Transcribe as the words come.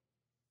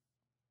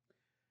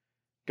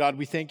God,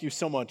 we thank you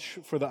so much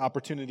for the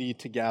opportunity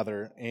to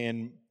gather,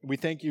 and we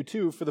thank you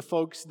too for the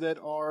folks that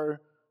are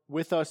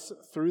with us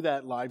through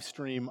that live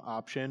stream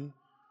option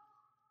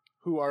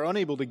who are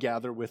unable to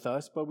gather with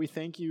us, but we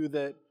thank you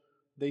that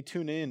they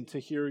tune in to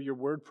hear your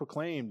word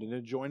proclaimed and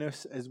to join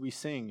us as we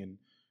sing. And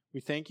we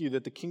thank you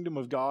that the kingdom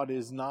of God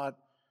is not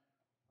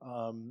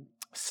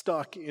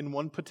stuck in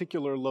one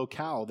particular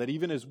locale, that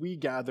even as we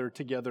gather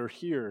together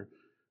here,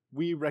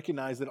 we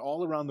recognize that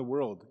all around the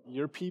world,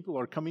 your people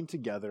are coming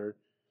together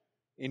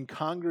in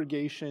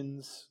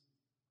congregations,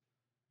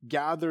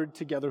 gathered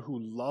together who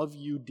love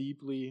you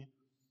deeply,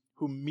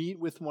 who meet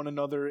with one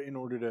another in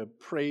order to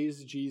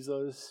praise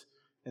Jesus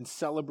and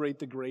celebrate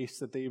the grace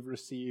that they've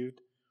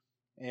received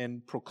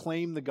and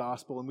proclaim the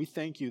gospel. And we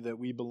thank you that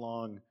we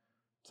belong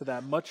to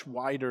that much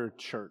wider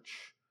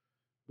church.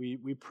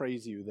 We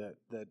praise you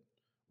that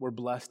we're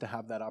blessed to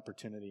have that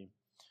opportunity.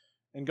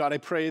 And God, I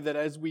pray that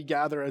as we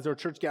gather, as our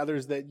church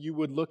gathers, that you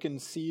would look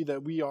and see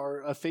that we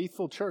are a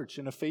faithful church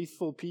and a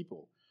faithful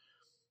people,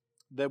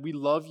 that we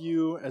love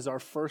you as our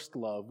first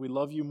love. We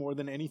love you more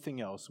than anything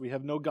else. We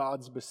have no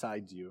gods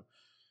besides you.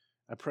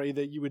 I pray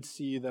that you would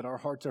see that our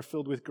hearts are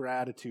filled with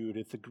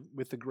gratitude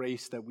with the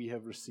grace that we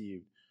have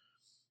received,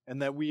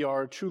 and that we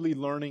are truly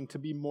learning to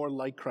be more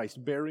like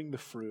Christ, bearing the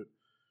fruit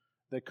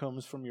that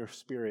comes from your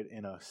Spirit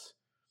in us.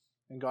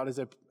 And God,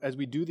 as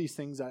we do these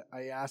things,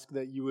 I ask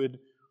that you would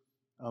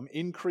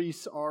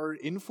increase our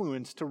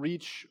influence to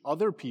reach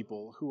other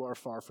people who are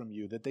far from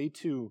you, that they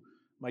too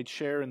might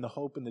share in the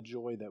hope and the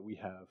joy that we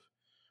have.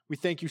 We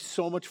thank you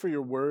so much for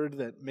your word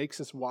that makes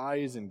us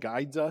wise and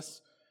guides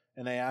us.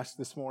 And I ask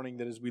this morning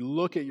that as we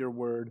look at your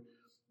word,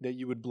 that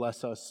you would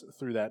bless us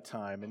through that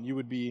time and you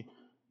would be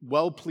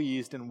well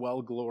pleased and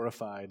well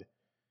glorified.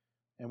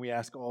 And we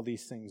ask all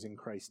these things in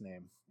Christ's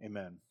name.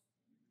 Amen.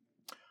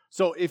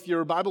 So if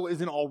your Bible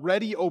isn't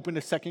already open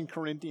to 2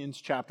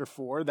 Corinthians chapter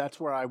 4, that's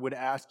where I would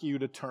ask you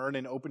to turn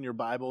and open your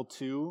Bible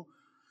to.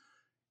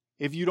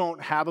 If you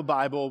don't have a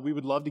Bible, we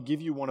would love to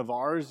give you one of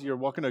ours. You're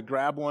welcome to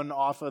grab one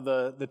off of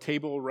the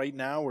table right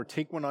now or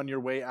take one on your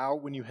way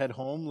out when you head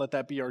home. Let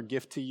that be our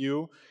gift to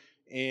you.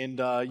 And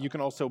you can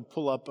also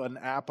pull up an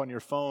app on your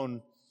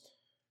phone.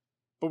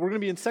 But we're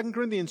going to be in 2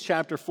 Corinthians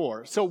chapter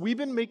 4. So we've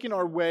been making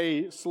our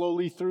way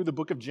slowly through the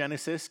book of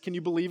Genesis. Can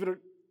you believe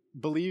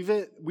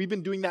it? We've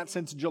been doing that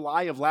since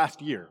July of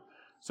last year.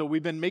 So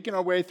we've been making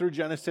our way through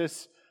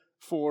Genesis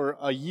for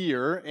a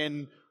year,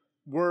 and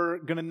we're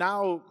going to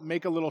now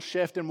make a little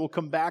shift, and we'll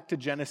come back to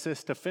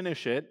Genesis to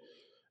finish it.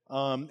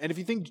 And if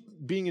you think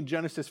being in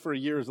Genesis for a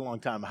year is a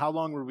long time, how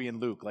long were we in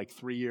Luke? Like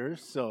 3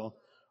 years? So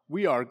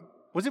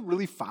was it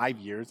really 5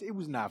 years? It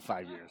was not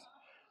 5 years.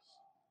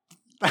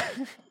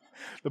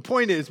 The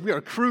point is, we are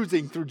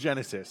cruising through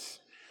Genesis.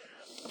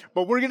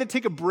 But we're going to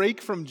take a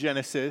break from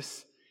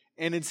Genesis,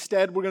 and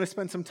instead we're going to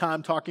spend some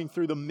time talking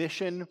through the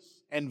mission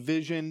and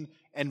vision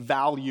and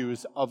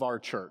values of our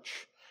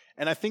church.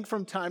 And I think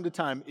from time to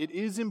time, it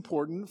is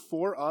important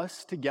for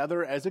us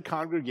together as a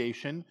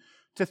congregation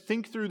to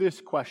think through this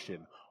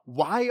question.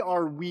 Why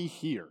are we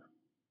here?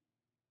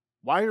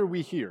 Why are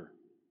we here?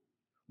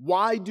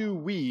 Why do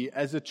we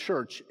as a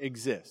church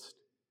exist?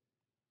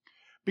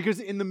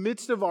 Because in the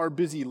midst of our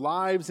busy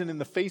lives and in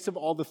the face of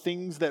all the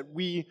things that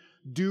we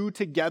do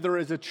together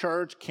as a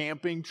church,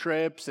 camping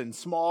trips and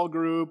small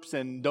groups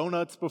and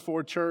donuts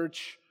before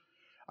church,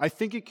 I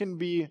think it can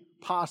be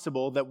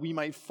possible that we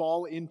might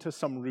fall into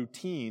some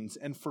routines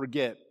and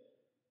forget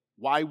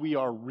why we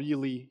are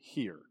really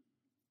here,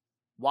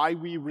 why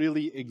we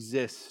really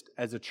exist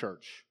as a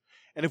church.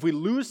 And if we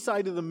lose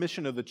sight of the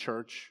mission of the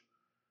church,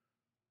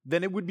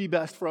 then it would be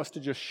best for us to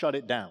just shut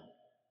it down.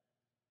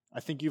 I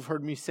think you've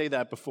heard me say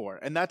that before.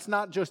 And that's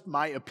not just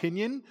my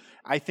opinion.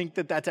 I think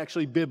that that's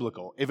actually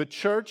biblical. If a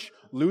church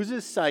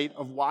loses sight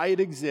of why it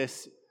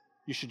exists,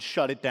 you should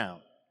shut it down.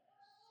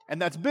 And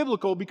that's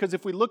biblical because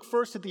if we look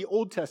first at the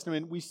Old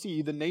Testament, we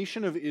see the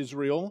nation of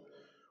Israel,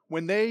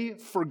 when they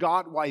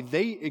forgot why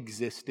they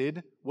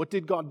existed, what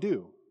did God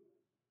do?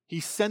 He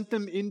sent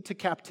them into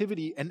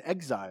captivity and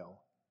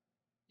exile.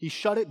 He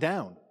shut it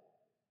down.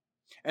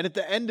 And at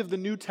the end of the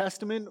New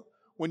Testament,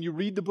 when you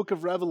read the book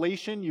of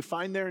Revelation, you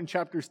find there in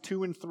chapters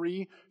 2 and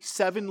 3,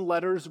 7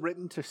 letters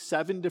written to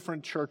 7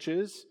 different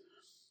churches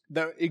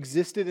that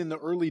existed in the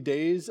early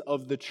days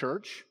of the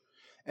church.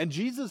 And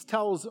Jesus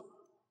tells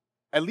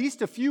at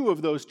least a few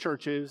of those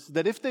churches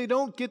that if they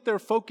don't get their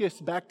focus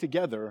back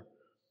together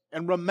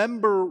and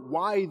remember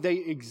why they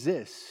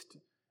exist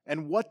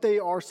and what they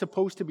are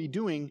supposed to be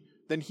doing,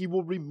 then he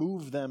will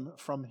remove them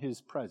from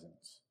his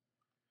presence.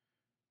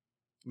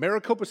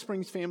 Maricopa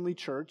Springs Family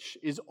Church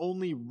is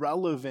only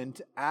relevant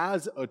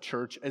as a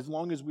church as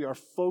long as we are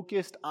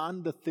focused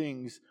on the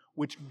things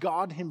which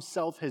God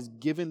himself has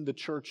given the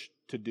church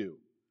to do.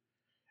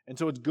 And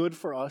so it's good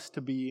for us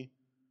to be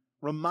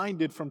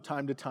reminded from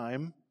time to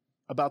time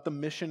about the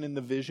mission and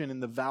the vision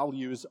and the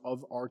values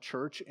of our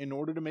church in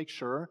order to make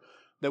sure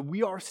that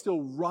we are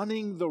still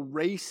running the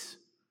race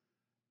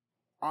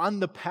on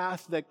the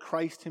path that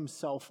Christ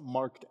himself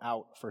marked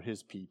out for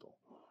his people.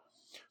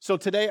 So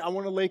today I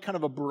want to lay kind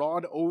of a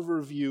broad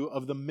overview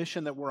of the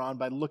mission that we're on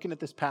by looking at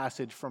this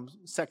passage from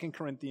 2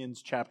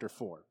 Corinthians chapter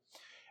 4.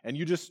 And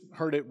you just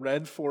heard it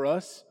read for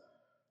us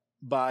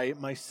by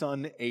my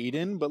son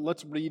Aiden, but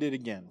let's read it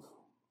again.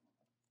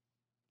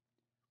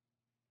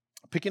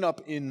 Picking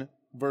up in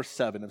verse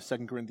 7 of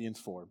 2 Corinthians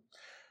 4.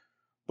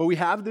 But we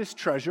have this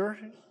treasure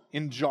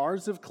in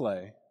jars of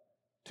clay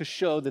to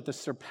show that the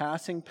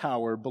surpassing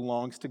power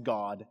belongs to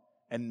God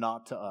and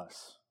not to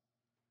us.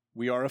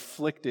 We are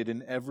afflicted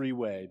in every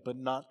way, but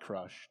not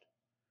crushed,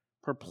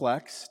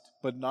 perplexed,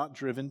 but not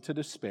driven to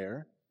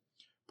despair,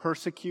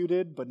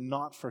 persecuted, but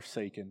not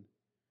forsaken,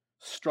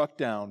 struck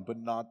down, but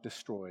not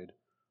destroyed,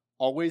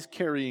 always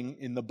carrying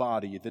in the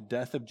body the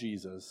death of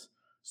Jesus,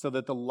 so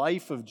that the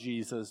life of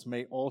Jesus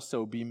may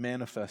also be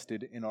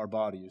manifested in our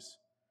bodies.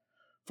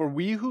 For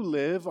we who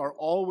live are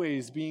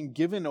always being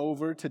given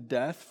over to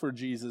death for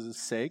Jesus'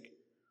 sake,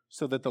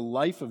 so that the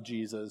life of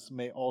Jesus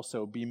may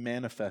also be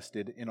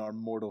manifested in our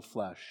mortal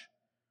flesh.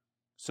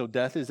 So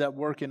death is at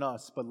work in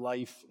us, but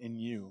life in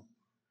you.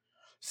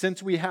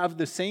 Since we have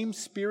the same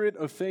spirit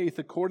of faith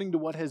according to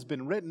what has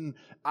been written,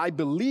 I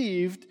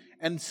believed,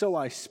 and so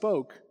I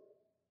spoke.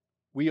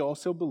 We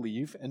also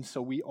believe, and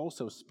so we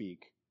also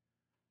speak,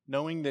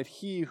 knowing that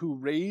he who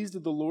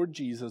raised the Lord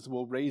Jesus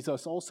will raise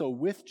us also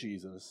with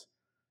Jesus,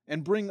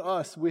 and bring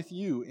us with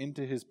you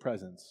into his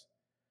presence.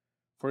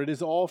 For it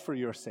is all for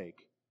your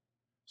sake,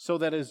 so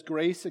that as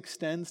grace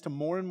extends to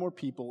more and more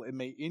people, it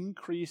may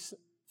increase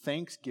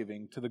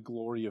thanksgiving to the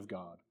glory of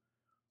God.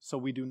 So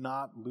we do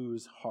not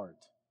lose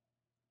heart.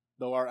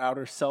 Though our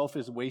outer self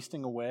is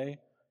wasting away,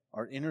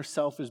 our inner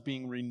self is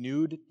being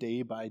renewed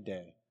day by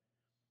day.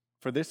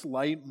 For this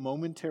light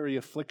momentary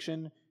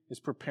affliction is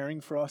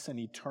preparing for us an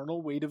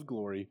eternal weight of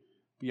glory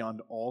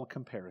beyond all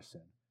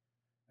comparison,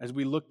 as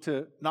we look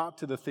not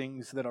to the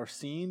things that are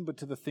seen, but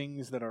to the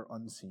things that are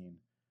unseen.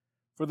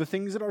 For the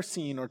things that are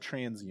seen are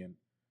transient,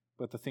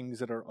 but the things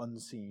that are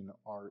unseen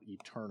are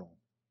eternal.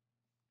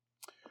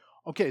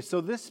 Okay, so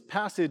this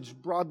passage,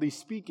 broadly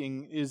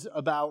speaking, is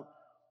about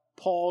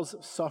Paul's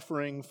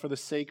suffering for the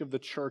sake of the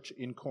church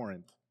in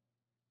Corinth.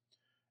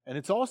 And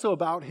it's also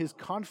about his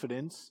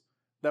confidence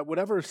that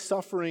whatever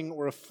suffering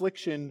or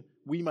affliction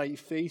we might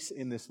face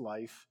in this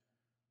life,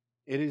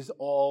 it is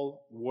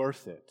all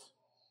worth it.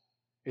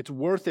 It's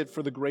worth it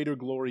for the greater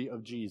glory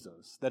of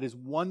Jesus that is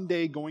one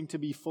day going to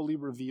be fully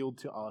revealed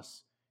to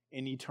us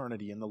in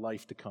eternity, in the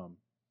life to come.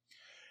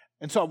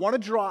 And so I want to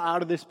draw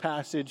out of this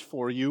passage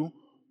for you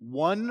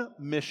one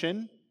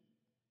mission,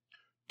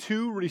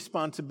 two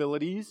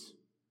responsibilities,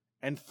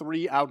 and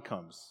three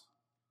outcomes.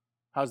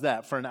 How's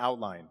that for an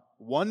outline?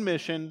 One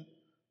mission,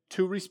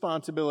 two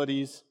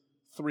responsibilities,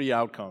 three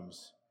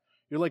outcomes.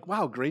 You're like,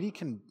 wow, Grady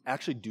can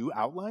actually do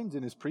outlines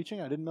in his preaching?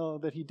 I didn't know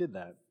that he did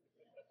that.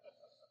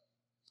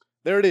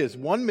 There it is.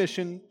 One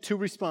mission, two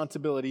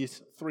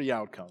responsibilities, three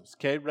outcomes.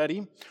 Okay,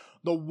 ready?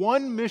 The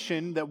one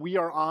mission that we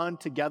are on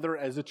together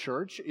as a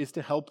church is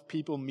to help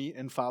people meet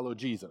and follow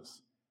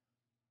Jesus.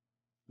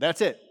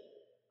 That's it.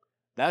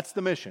 That's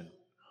the mission.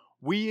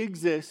 We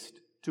exist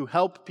to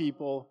help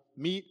people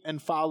meet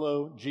and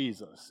follow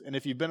Jesus. And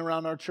if you've been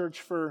around our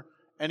church for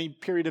any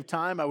period of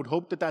time, I would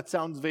hope that that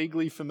sounds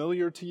vaguely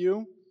familiar to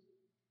you.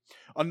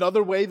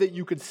 Another way that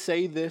you could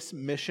say this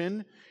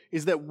mission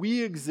is that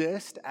we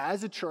exist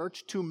as a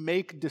church to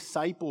make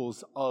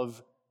disciples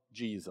of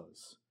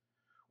Jesus,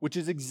 which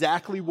is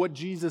exactly what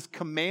Jesus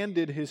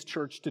commanded his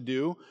church to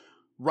do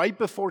right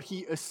before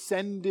he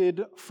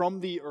ascended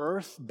from the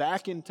earth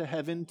back into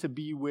heaven to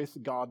be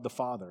with God the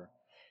Father.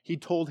 He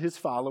told his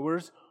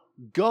followers,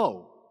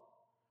 go,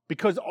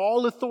 because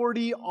all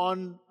authority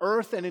on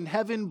earth and in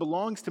heaven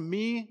belongs to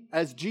me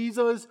as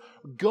Jesus.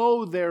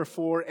 Go,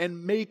 therefore,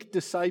 and make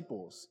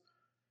disciples.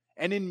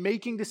 And in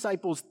making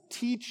disciples,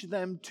 teach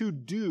them to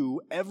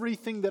do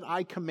everything that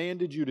I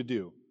commanded you to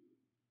do.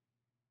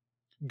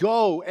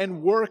 Go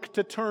and work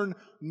to turn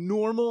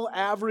normal,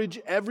 average,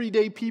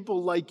 everyday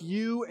people like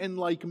you and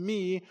like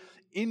me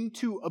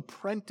into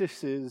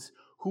apprentices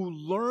who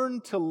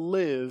learn to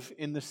live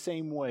in the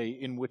same way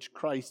in which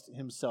Christ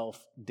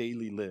himself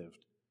daily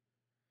lived.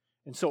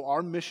 And so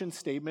our mission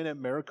statement at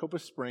Maricopa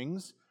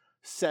Springs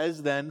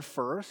says then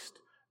first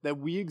that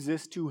we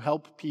exist to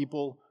help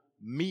people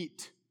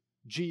meet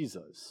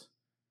Jesus,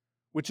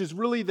 which is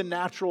really the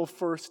natural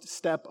first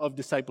step of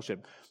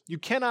discipleship. You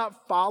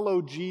cannot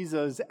follow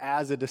Jesus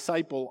as a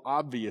disciple,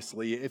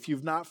 obviously, if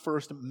you've not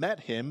first met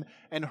him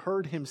and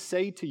heard him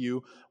say to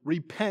you,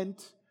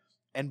 repent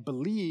and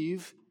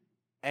believe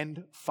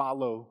and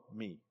follow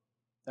me.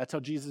 That's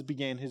how Jesus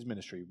began his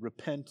ministry.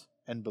 Repent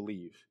and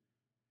believe.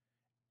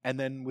 And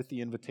then with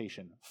the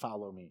invitation,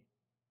 follow me.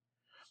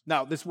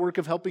 Now, this work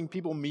of helping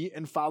people meet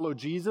and follow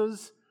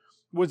Jesus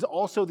was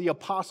also the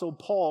Apostle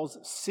Paul's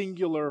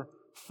singular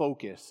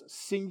focus,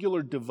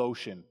 singular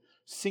devotion,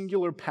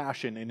 singular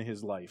passion in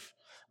his life,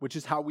 which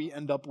is how we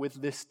end up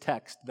with this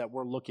text that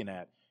we're looking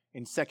at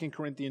in 2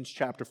 Corinthians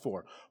chapter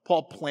 4.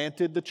 Paul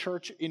planted the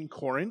church in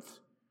Corinth,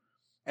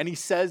 And he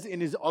says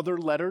in his other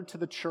letter to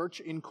the church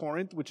in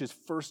Corinth, which is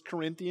 1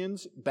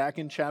 Corinthians, back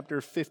in chapter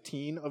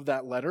 15 of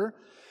that letter,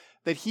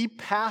 that he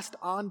passed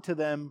on to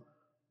them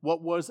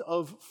what was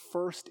of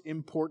first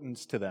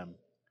importance to them,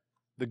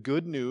 the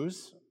good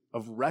news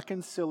of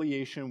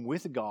reconciliation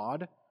with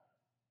God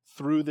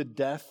through the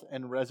death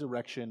and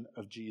resurrection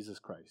of Jesus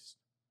Christ.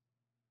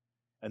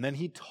 And then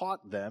he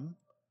taught them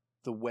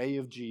the way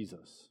of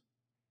Jesus.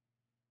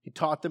 He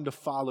taught them to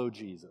follow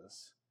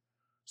Jesus,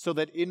 so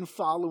that in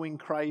following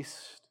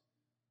Christ,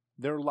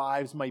 their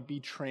lives might be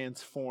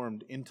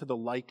transformed into the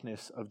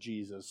likeness of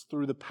Jesus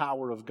through the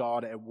power of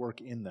God at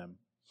work in them.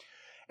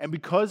 And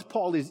because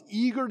Paul is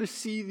eager to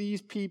see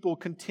these people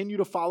continue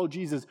to follow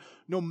Jesus,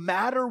 no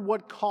matter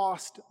what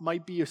cost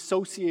might be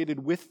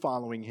associated with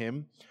following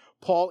him,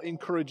 Paul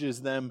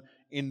encourages them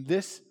in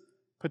this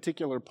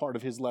particular part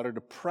of his letter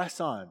to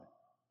press on.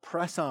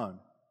 Press on.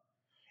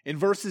 In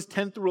verses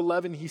 10 through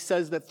 11, he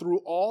says that through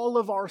all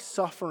of our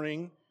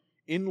suffering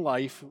in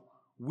life,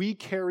 we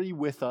carry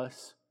with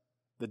us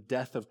the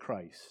death of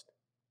Christ.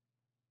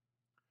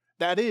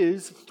 That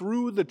is,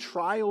 through the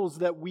trials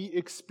that we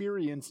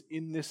experience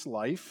in this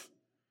life,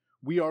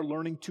 we are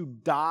learning to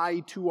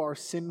die to our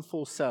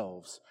sinful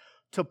selves,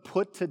 to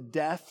put to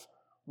death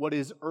what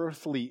is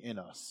earthly in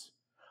us.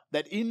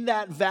 That in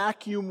that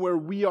vacuum where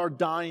we are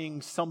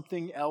dying,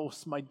 something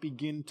else might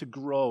begin to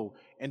grow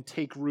and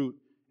take root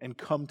and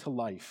come to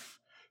life,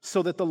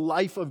 so that the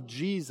life of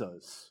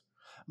Jesus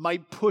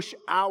might push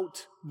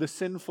out the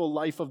sinful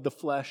life of the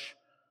flesh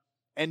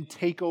and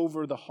take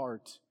over the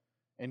heart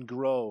and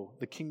grow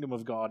the kingdom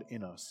of God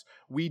in us.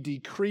 We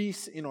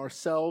decrease in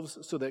ourselves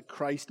so that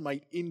Christ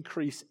might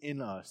increase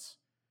in us.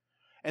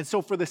 And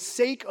so for the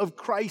sake of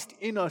Christ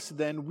in us,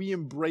 then, we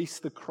embrace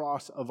the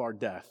cross of our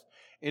death,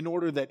 in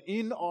order that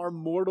in our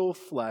mortal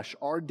flesh,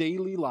 our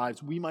daily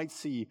lives, we might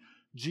see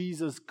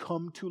Jesus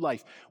come to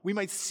life. We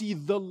might see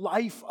the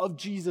life of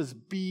Jesus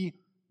be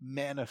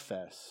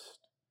manifest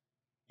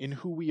in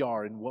who we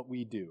are and what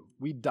we do.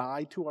 We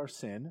die to our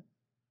sin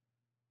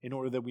in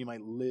order that we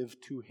might live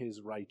to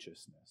his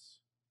righteousness.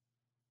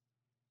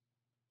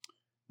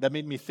 That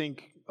made me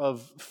think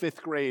of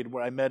 5th grade,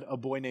 where I met a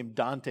boy named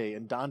Dante,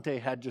 and Dante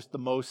had just the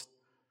most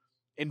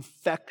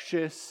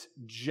infectious,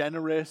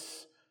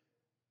 generous,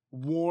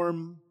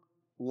 warm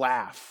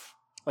laugh.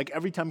 Like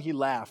every time he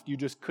laughed, you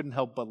just couldn't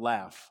help but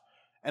laugh.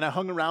 And I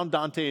hung around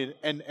Dante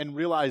and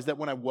realized that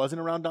when I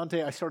wasn't around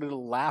Dante, I started to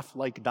laugh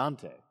like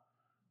Dante.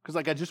 Because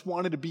I just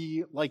wanted to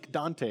be like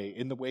Dante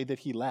in the way that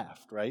he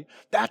laughed, right?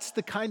 That's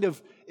the kind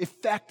of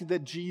effect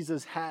that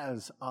Jesus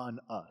has on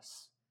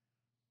us.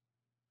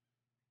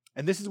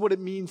 And this is what it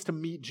means to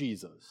meet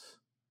Jesus.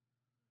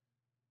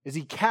 Is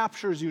he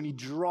captures you and he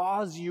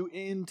draws you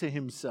into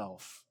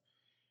himself.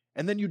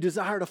 And then you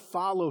desire to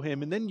follow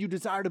him, and then you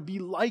desire to be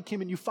like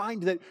him, and you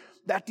find that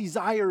that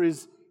desire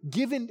is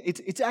given,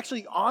 it's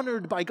actually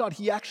honored by God.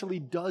 He actually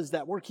does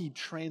that work. He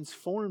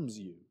transforms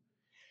you.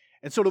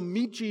 And so to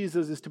meet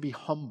Jesus is to be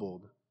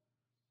humbled.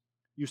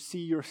 You see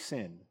your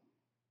sin,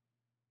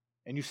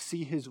 and you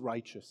see his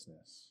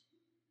righteousness.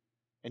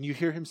 And you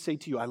hear him say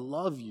to you, I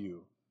love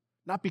you,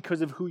 not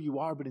because of who you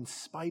are, but in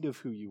spite of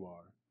who you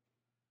are.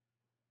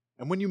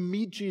 And when you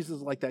meet Jesus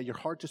like that, your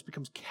heart just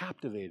becomes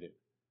captivated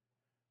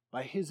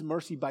by his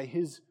mercy, by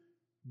his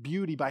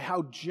beauty, by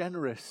how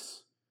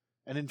generous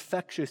and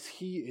infectious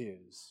he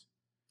is.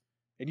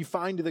 And you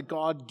find that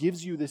God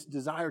gives you this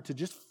desire to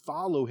just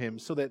follow him,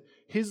 so that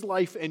his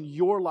life and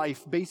your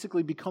life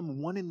basically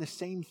become one and the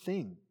same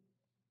thing.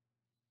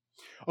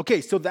 Okay,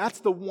 so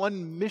that's the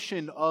one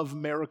mission of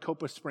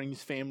Maricopa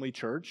Springs Family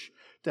Church,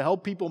 to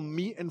help people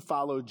meet and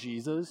follow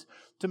Jesus,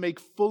 to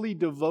make fully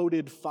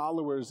devoted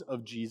followers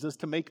of Jesus,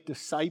 to make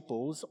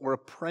disciples or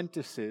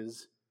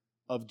apprentices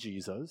of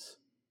Jesus.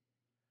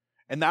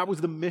 And that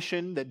was the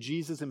mission that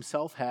Jesus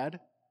himself had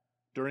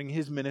during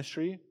his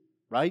ministry,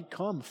 right?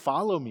 Come,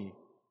 follow me.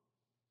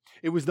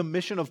 It was the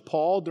mission of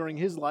Paul during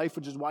his life,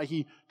 which is why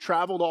he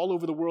traveled all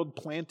over the world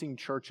planting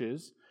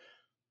churches.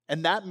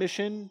 And that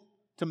mission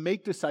to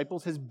make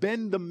disciples has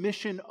been the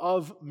mission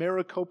of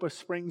Maricopa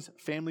Springs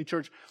Family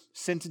Church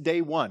since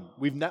day one.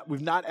 We've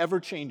not ever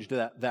changed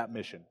that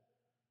mission.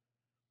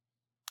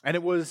 And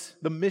it was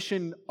the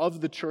mission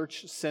of the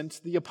church since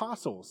the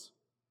apostles.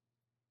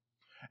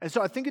 And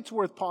so I think it's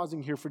worth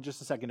pausing here for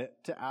just a second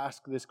to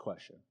ask this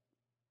question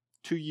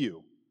to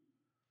you.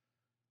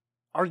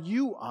 Are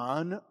you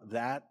on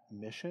that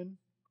mission?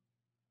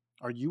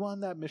 Are you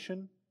on that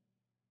mission?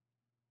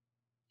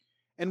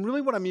 And really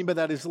what I mean by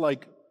that is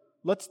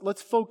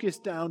let's focus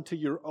down to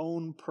your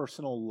own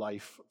personal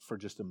life for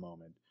just a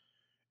moment.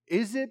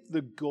 Is it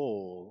the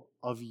goal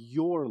of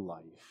your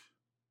life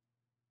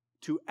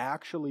to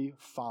actually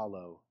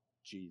follow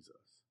Jesus?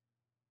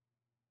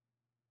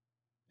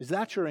 Is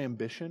that your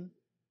ambition?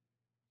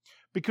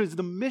 Because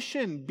the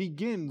mission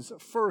begins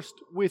first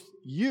with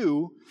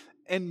you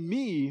and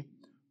me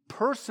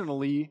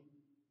personally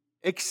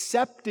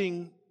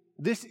accepting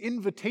this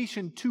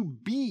invitation to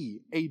be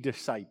a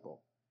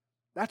disciple.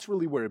 That's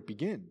really where it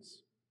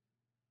begins.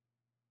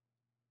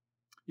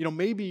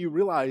 Maybe you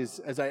realize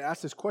as I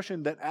ask this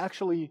question that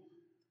actually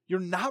you're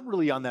not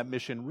really on that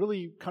mission.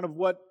 Really kind of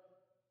what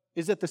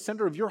is at the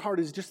center of your heart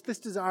is just this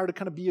desire to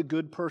kind of be a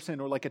good person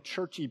or like a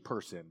churchy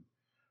person,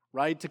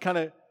 right? To kind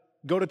of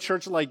go to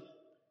church like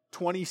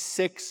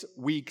 26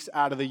 weeks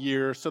out of the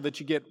year so that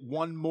you get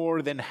one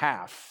more than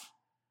half.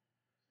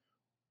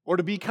 Or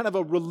to be kind of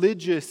a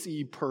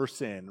religious-y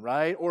person,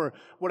 right? Or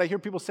what I hear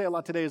people say a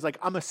lot today is like,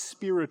 I'm a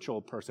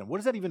spiritual person. What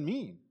does that even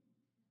mean?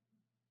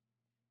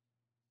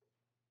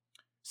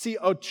 See,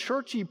 a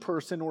churchy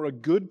person or a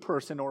good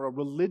person or a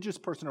religious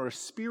person or a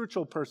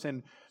spiritual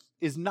person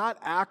is not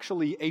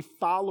actually a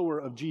follower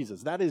of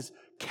Jesus. That is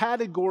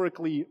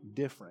categorically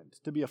different,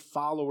 to be a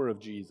follower of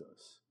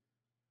Jesus.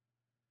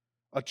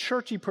 A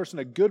churchy person,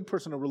 a good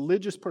person, a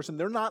religious person,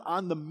 they're not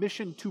on the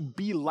mission to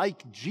be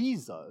like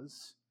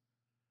Jesus.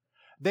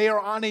 They are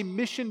on a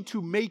mission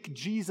to make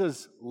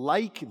Jesus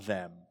like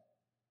them,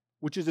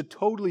 which is a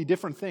totally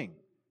different thing.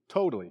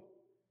 Totally.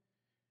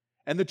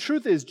 And the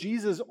truth is,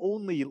 Jesus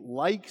only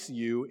likes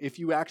you if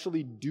you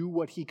actually do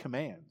what he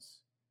commands,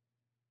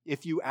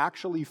 if you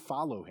actually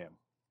follow him.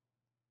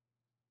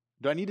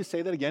 Do I need to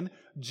say that again?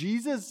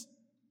 Jesus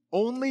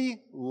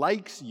only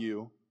likes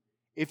you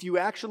if you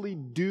actually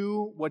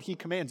do what he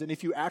commands and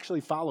if you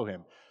actually follow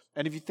him.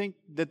 And if you think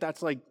that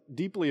that's like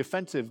deeply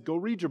offensive, go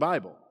read your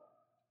Bible.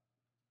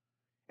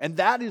 And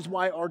that is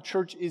why our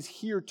church is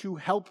here, to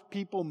help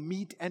people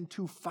meet and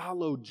to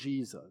follow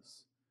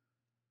Jesus.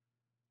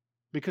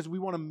 Because we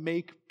want to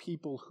make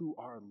people who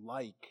are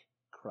like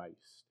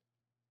Christ.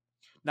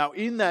 Now,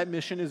 in that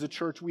mission as a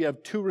church, we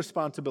have two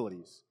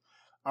responsibilities.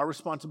 Our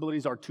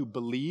responsibilities are to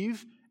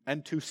believe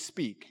and to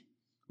speak.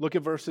 Look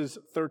at verses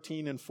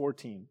 13 and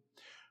 14.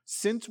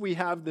 Since we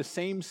have the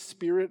same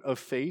spirit of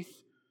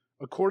faith,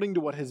 according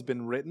to what has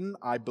been written,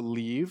 I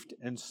believed,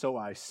 and so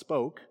I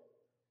spoke.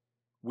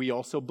 We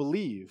also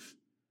believe,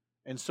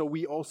 and so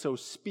we also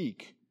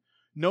speak,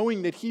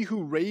 knowing that he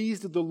who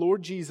raised the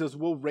Lord Jesus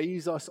will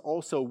raise us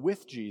also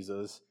with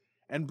Jesus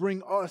and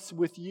bring us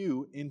with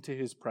you into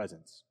his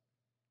presence.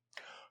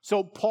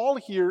 So Paul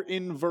here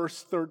in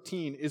verse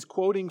 13 is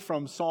quoting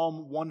from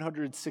Psalm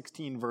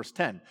 116, verse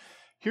 10.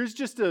 Here's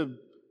just a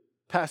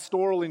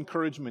pastoral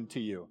encouragement to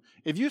you.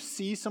 If you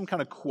see some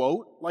kind of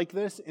quote like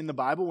this in the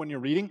Bible when you're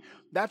reading,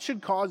 that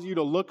should cause you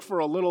to look for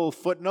a little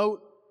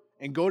footnote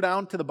and go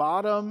down to the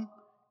bottom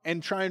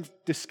and try and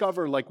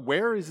discover, like,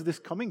 where is this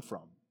coming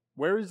from?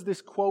 Where is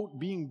this quote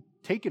being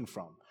taken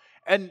from?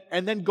 And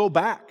then go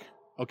back,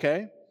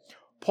 okay?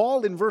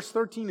 Paul in verse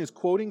 13 is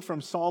quoting from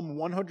Psalm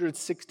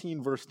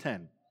 116, verse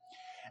 10.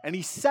 And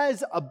he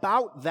says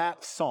about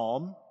that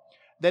psalm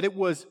that it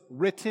was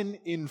written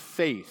in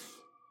faith.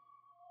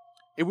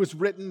 It was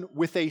written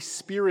with a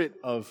spirit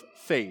of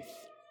faith.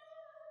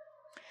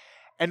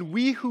 And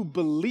we who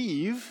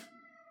believe,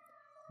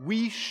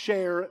 we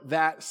share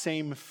that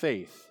same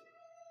faith.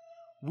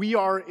 We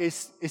are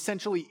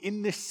essentially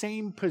in the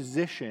same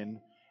position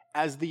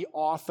as the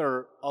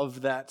author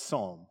of that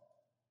psalm.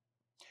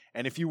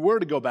 And if you were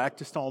to go back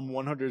to Psalm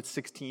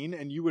 116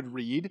 and you would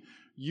read,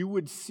 you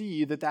would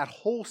see that that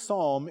whole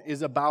psalm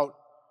is about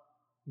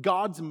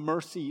God's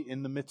mercy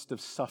in the midst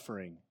of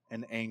suffering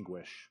and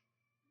anguish.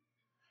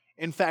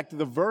 In fact,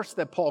 the verse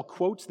that Paul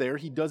quotes there,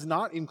 he does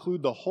not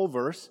include the whole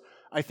verse.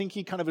 I think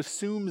he kind of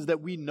assumes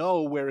that we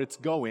know where it's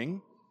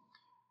going.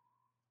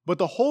 But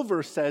the whole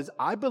verse says,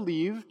 I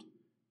believed,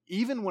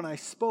 even when I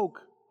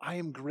spoke, I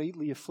am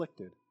greatly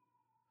afflicted.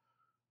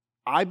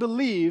 I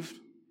believed,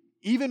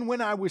 even when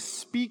I was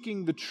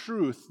speaking the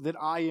truth, that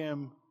I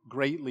am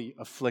greatly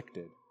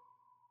afflicted.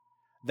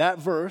 That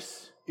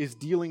verse is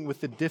dealing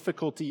with the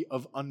difficulty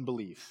of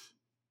unbelief.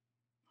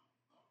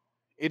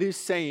 It is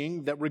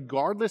saying that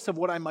regardless of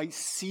what I might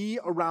see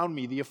around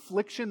me, the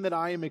affliction that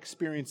I am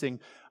experiencing,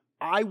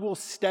 I will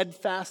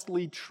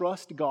steadfastly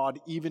trust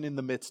God even in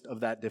the midst of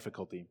that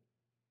difficulty.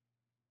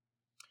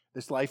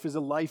 This life is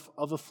a life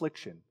of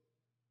affliction.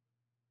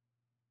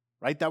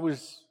 Right?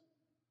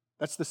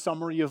 That's the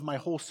summary of my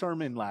whole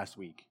sermon last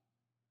week.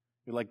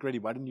 You're like, Grady,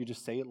 why didn't you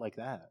just say it like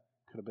that?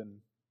 Could have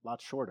been a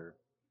lot shorter.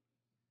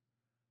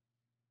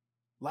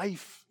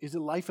 Life is a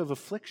life of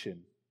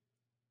affliction.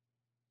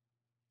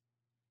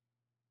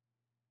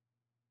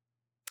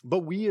 But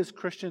we as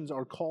Christians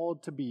are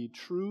called to be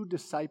true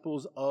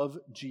disciples of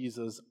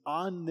Jesus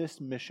on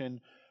this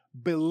mission,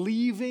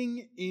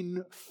 believing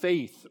in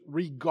faith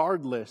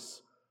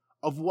regardless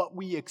of what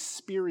we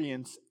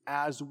experience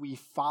as we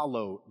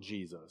follow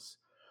Jesus.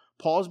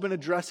 Paul's been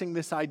addressing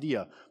this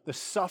idea, the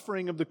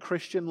suffering of the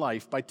Christian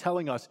life, by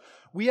telling us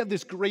we have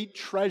this great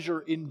treasure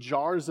in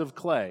jars of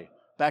clay.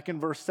 Back in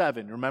verse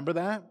 7, remember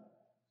that?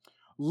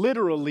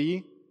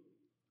 Literally,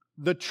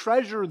 the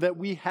treasure that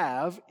we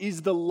have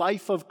is the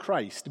life of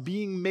Christ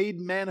being made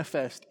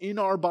manifest in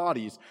our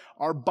bodies.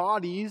 Our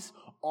bodies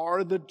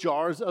are the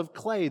jars of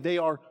clay. They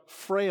are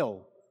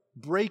frail,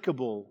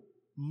 breakable,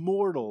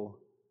 mortal,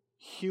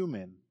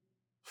 human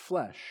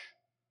flesh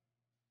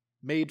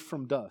made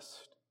from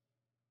dust.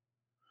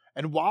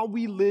 And while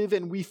we live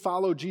and we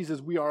follow Jesus,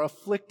 we are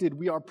afflicted,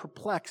 we are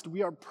perplexed,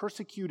 we are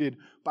persecuted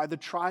by the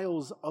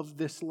trials of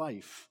this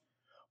life.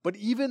 But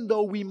even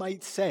though we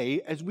might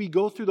say, as we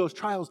go through those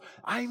trials,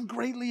 I am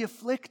greatly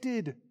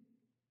afflicted,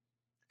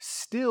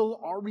 still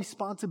our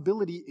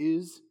responsibility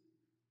is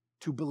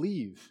to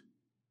believe.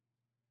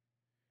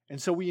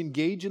 And so we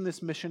engage in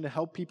this mission to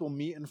help people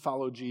meet and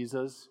follow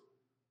Jesus.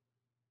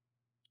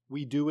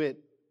 We do it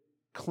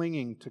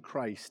clinging to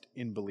Christ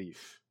in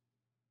belief.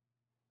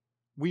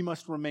 We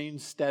must remain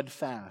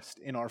steadfast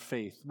in our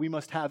faith. We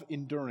must have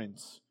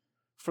endurance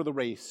for the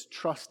race,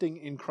 trusting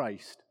in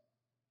Christ.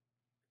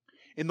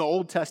 In the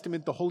Old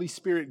Testament, the Holy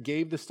Spirit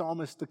gave the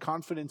psalmist the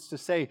confidence to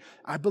say,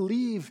 I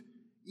believe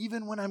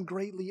even when I'm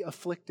greatly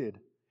afflicted.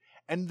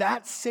 And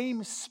that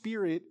same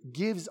Spirit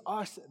gives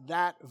us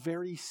that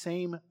very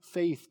same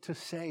faith to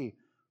say,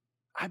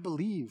 I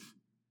believe.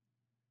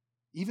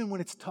 Even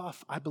when it's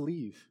tough, I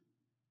believe.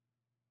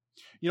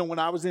 You know, when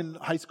I was in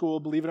high school,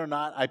 believe it or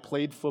not, I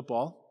played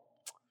football.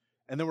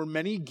 And there were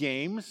many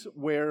games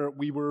where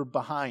we were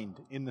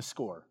behind in the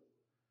score.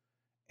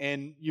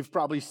 And you've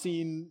probably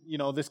seen,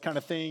 this kind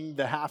of thing,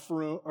 the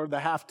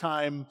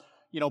halftime,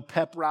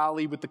 pep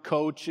rally with the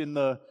coach in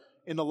the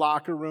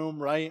locker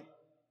room, right?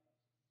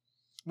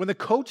 When the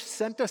coach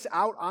sent us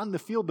out on the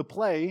field to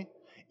play,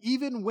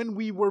 even when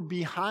we were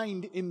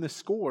behind in the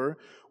score,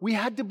 we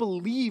had to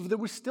believe there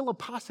was still a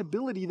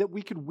possibility that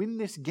we could win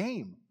this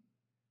game.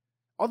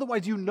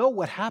 Otherwise, you know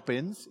what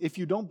happens if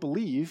you don't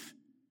believe.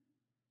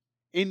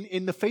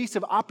 In the face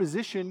of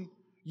opposition,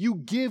 you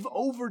give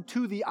over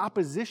to the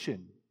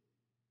opposition.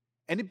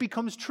 And it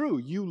becomes true.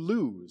 You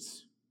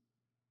lose.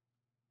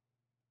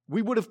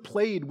 We would have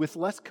played with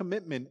less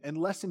commitment and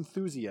less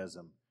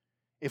enthusiasm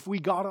if we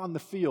got on the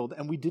field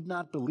and we did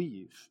not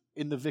believe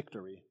in the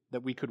victory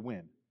that we could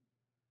win.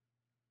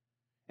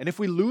 And if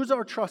we lose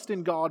our trust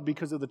in God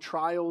because of the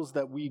trials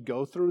that we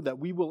go through, that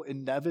we will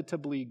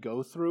inevitably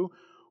go through,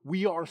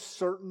 we are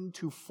certain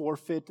to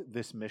forfeit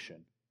this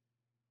mission.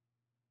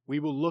 We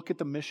will look at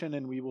the mission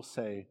and we will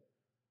say,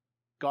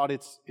 God,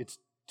 it's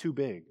too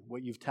big.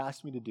 What you've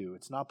tasked me to do,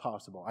 it's not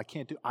possible.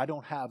 I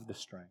don't have the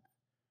strength.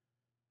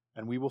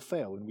 And we will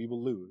fail and we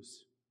will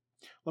lose.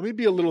 Let me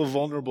be a little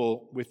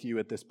vulnerable with you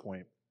at this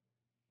point.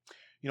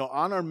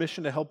 On our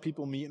mission to help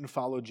people meet and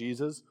follow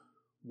Jesus,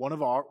 one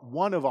of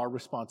our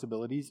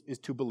responsibilities is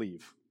to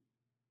believe,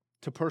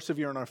 to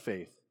persevere in our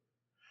faith,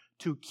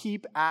 to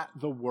keep at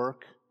the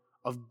work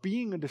of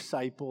being a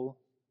disciple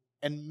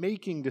and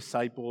making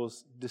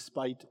disciples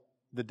despite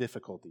the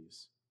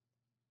difficulties.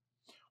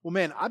 Well,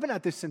 man, I've been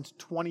at this since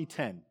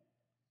 2010.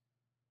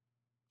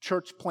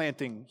 Church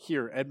planting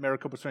here at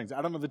Maricopa Springs.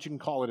 I don't know that you can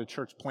call it a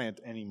church plant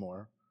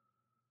anymore.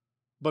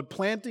 But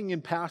planting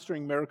and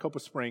pastoring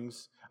Maricopa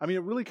Springs,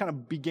 it really kind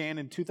of began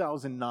in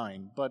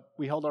 2009, but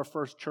we held our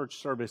first church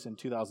service in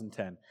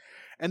 2010.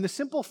 And the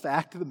simple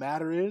fact of the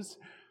matter is,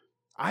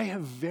 I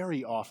have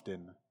very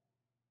often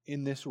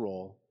in this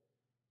role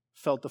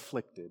felt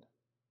afflicted.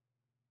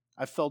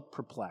 I felt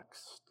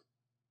perplexed.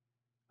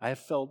 I have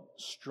felt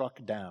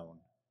struck down.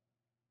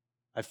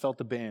 I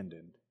felt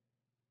abandoned.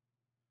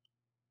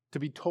 To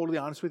be totally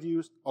honest with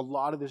you, a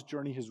lot of this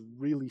journey has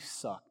really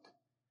sucked.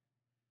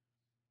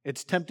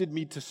 It's tempted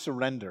me to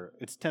surrender.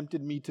 It's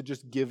tempted me to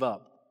just give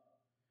up.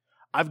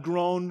 I've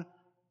grown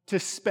to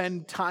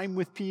spend time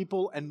with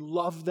people and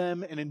love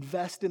them and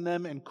invest in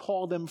them and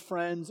call them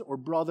friends or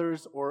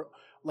brothers or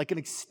like an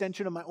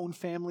extension of my own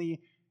family.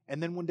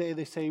 And then one day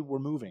they say, we're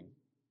moving.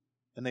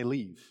 And they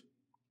leave.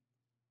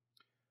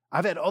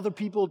 I've had other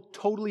people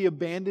totally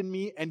abandon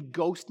me and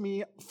ghost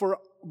me for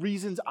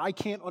reasons I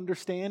can't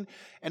understand.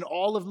 And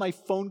all of my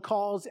phone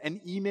calls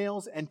and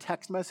emails and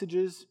text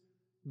messages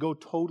go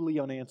totally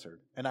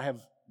unanswered. And I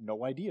have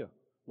no idea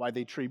why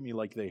they treat me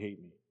like they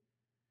hate me.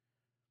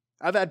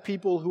 I've had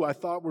people who I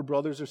thought were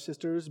brothers or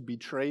sisters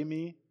betray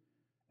me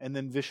and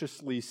then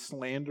viciously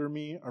slander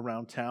me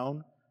around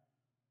town,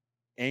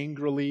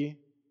 angrily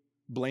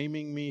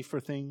blaming me for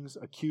things,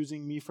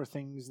 accusing me for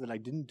things that I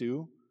didn't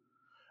do.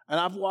 And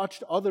I've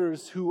watched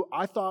others who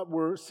I thought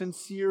were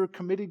sincere,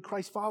 committed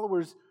Christ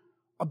followers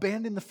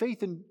abandon the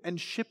faith and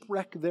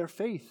shipwreck their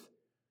faith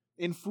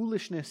in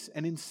foolishness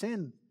and in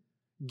sin,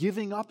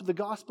 giving up the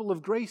gospel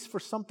of grace for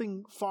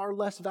something far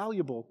less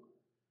valuable.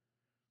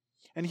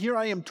 And here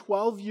I am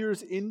 12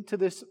 years into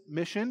this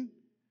mission,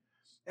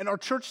 and our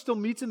church still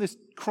meets in this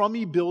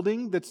crummy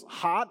building that's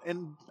hot,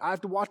 and I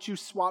have to watch you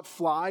swat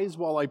flies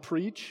while I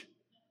preach.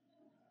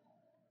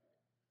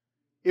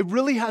 It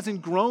really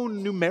hasn't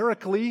grown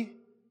numerically.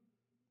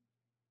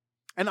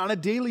 And on a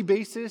daily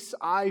basis,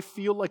 I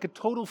feel like a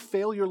total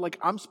failure, like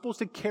I'm supposed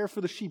to care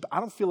for the sheep. I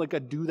don't feel like I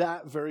do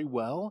that very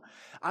well.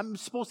 I'm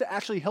supposed to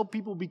actually help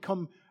people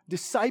become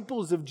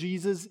disciples of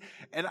Jesus.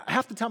 And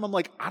half the time I'm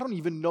like, I don't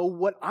even know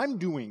what I'm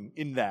doing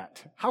in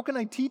that. How can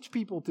I teach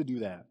people to do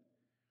that?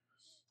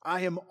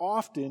 I am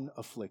often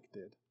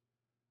afflicted,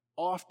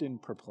 often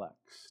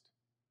perplexed,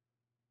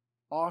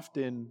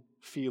 often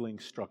feeling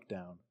struck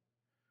down.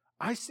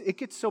 It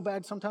gets so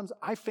bad sometimes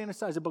I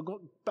fantasize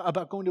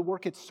about going to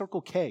work at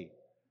Circle K.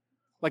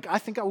 Like, I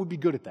think I would be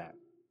good at that.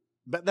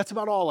 But that's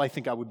about all I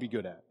think I would be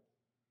good at.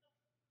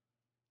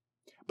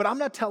 But I'm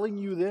not telling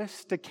you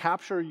this to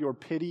capture your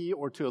pity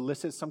or to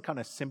elicit some kind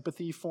of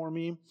sympathy for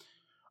me.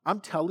 I'm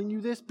telling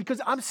you this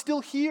because I'm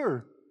still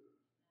here.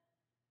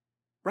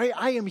 Right?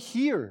 I am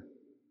here.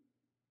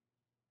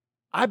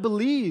 I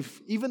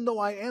believe, even though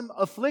I am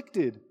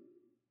afflicted,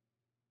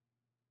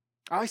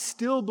 I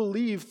still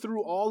believe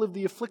through all of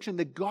the affliction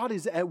that God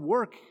is at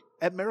work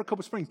at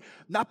Maricopa Springs.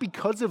 Not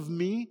because of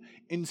me,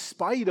 in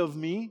spite of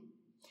me.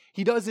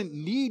 He doesn't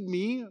need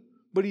me,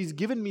 but He's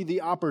given me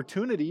the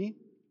opportunity.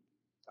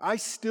 I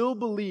still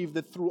believe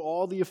that through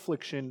all the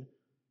affliction,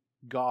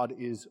 God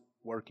is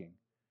working.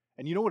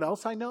 And you know what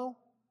else I know?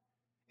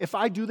 If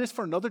I do this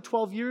for another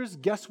 12 years,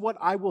 guess what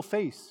I will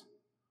face?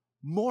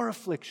 More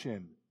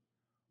affliction,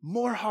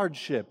 more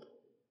hardship,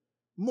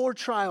 more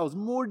trials,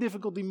 more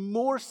difficulty,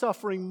 more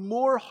suffering,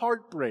 more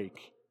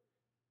heartbreak.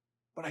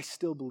 But I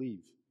still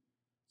believe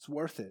it's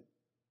worth it.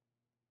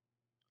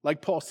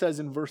 Like Paul says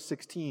in verse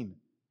 16,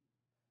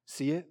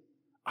 see it?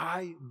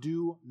 I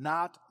do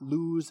not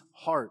lose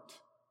heart.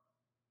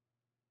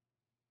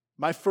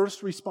 My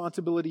first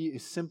responsibility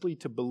is simply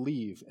to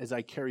believe as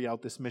I carry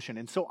out this mission.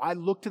 And so I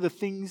look to the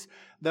things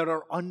that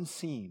are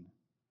unseen.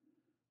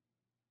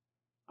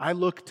 I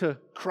look to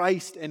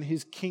Christ and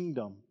His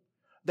kingdom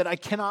that I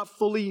cannot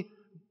fully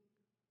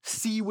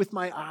see with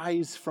my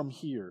eyes from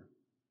here.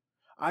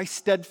 I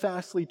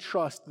steadfastly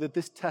trust that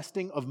this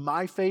testing of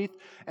my faith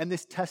and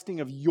this testing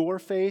of your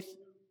faith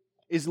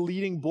is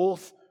leading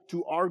both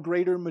to our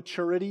greater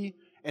maturity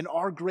and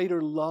our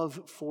greater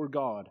love for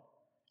God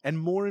and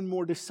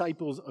more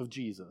disciples of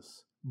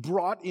Jesus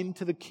brought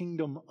into the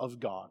kingdom of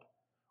God,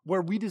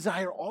 where we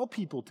desire all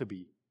people to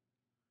be.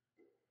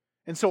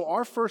 And so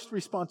our first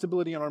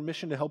responsibility on our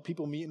mission to help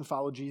people meet and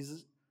follow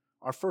Jesus,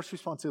 our first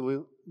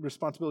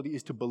responsibility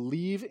is to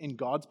believe in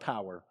God's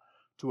power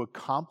to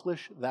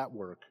accomplish that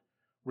work,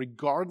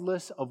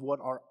 regardless of what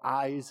our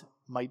eyes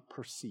might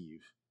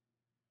perceive,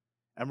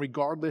 and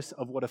regardless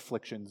of what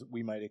afflictions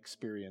we might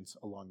experience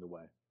along the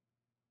way.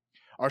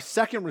 Our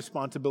second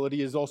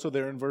responsibility is also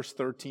there in verse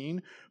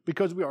 13,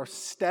 because we are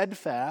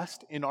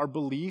steadfast in our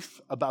belief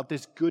about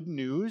this good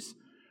news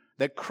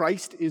that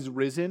Christ is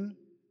risen,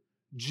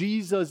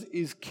 Jesus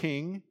is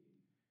King,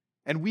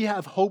 and we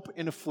have hope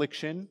in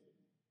affliction.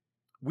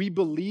 We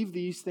believe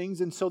these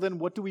things, and so then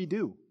what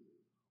do?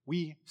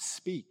 We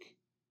speak.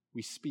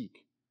 We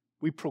speak.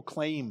 We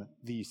proclaim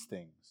these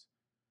things.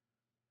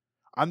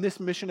 On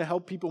this mission to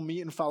help people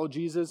meet and follow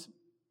Jesus,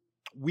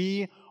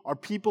 we are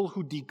people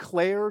who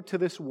declare to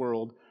this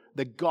world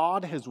that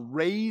God has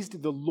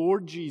raised the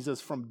Lord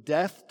Jesus from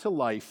death to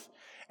life,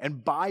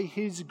 and by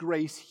His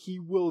grace, He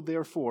will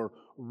therefore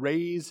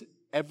raise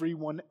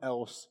everyone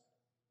else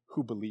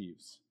who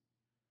believes.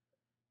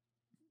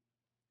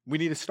 We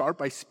need to start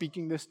by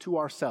speaking this to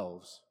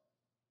ourselves.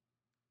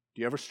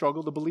 Do you ever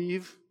struggle to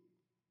believe?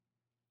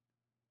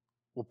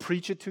 Well,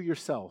 preach it to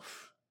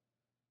yourself.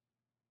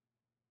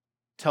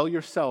 Tell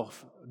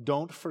yourself,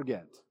 don't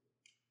forget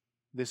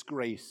this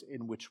grace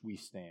in which we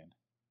stand.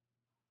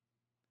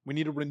 We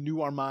need to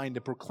renew our mind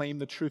to proclaim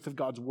the truth of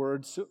God's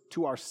words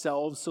to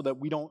ourselves so that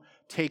we don't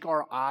take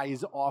our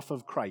eyes off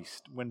of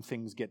Christ when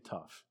things get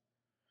tough.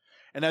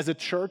 And as a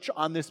church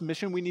on this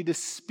mission, we need to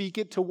speak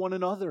it to one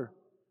another.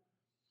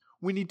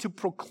 We need to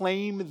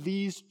proclaim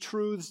these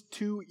truths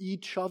to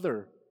each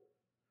other,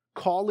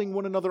 calling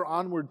one another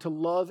onward to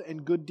love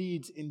and good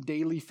deeds in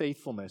daily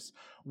faithfulness.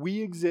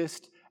 We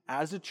exist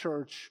as a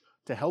church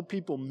to help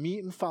people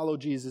meet and follow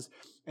Jesus.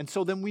 And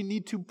so then we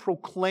need to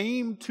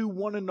proclaim to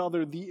one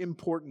another the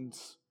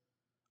importance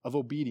of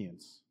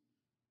obedience.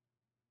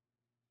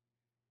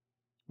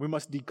 We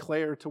must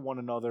declare to one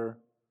another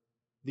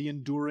the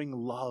enduring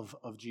love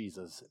of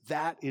Jesus.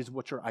 That is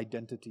what your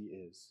identity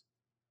is.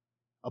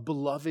 A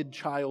beloved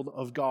child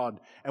of God.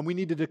 And we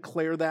need to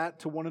declare that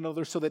to one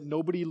another so that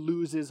nobody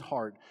loses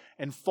heart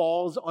and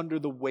falls under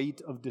the weight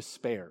of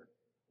despair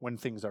when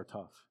things are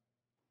tough.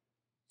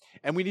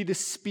 And we need to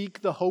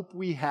speak the hope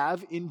we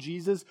have in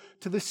Jesus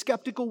to the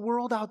skeptical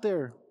world out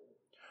there.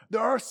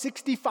 There are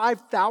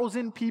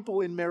 65,000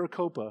 people in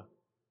Maricopa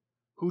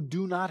who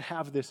do not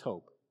have this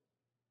hope.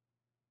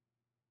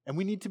 And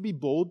we need to be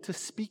bold to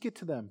speak it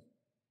to them.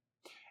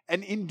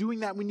 And in doing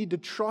that, we need to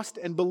trust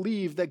and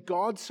believe that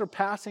God's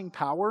surpassing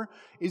power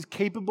is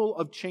capable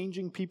of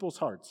changing people's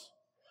hearts.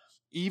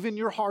 Even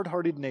your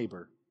hard-hearted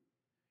neighbor,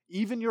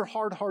 even your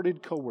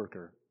hard-hearted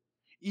coworker,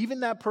 even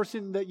that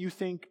person that you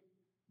think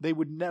they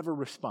would never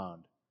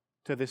respond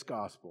to this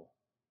gospel.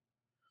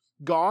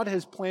 God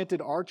has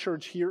planted our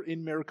church here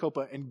in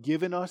Maricopa and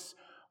given us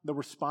the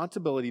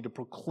responsibility to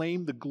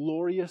proclaim the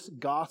glorious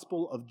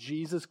gospel of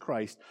Jesus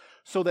Christ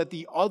so that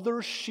the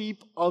other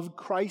sheep of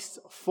Christ's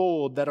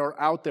fold that are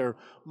out there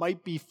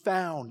might be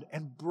found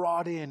and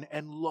brought in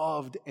and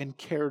loved and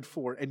cared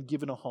for and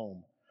given a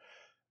home.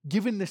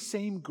 Given the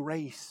same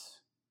grace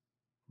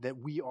that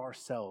we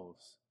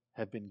ourselves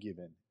have been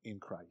given in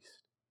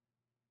Christ.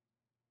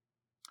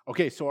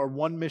 Okay, so our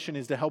one mission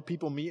is to help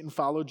people meet and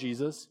follow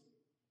Jesus.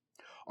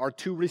 Our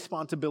two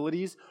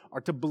responsibilities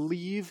are to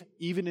believe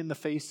even in the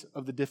face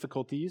of the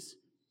difficulties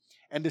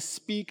and to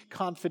speak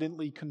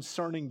confidently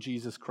concerning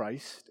Jesus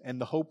Christ and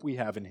the hope we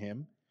have in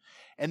him.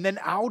 And then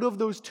out of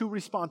those two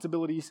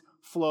responsibilities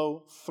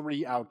flow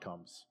three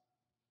outcomes.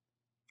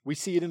 We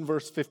see it in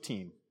verse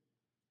 15.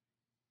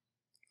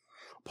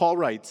 Paul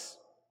writes,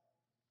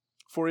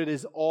 "For it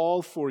is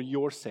all for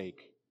your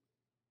sake,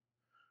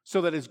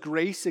 so that as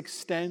grace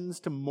extends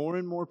to more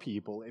and more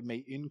people, it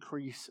may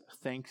increase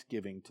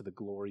thanksgiving to the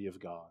glory of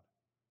God."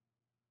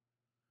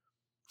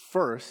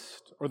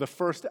 First, or the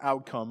first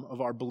outcome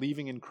of our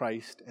believing in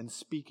Christ and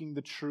speaking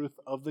the truth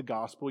of the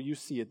gospel, you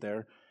see it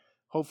there,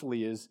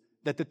 hopefully, is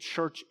that the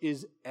church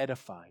is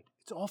edified.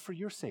 It's all for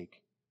your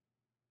sake.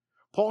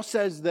 Paul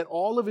says that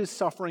all of his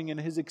suffering and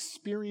his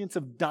experience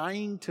of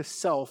dying to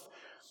self,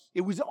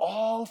 it was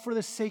all for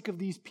the sake of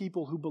these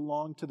people who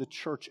belonged to the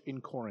church in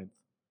Corinth.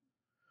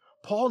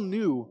 Paul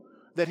knew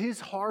that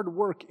his hard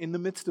work in the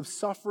midst of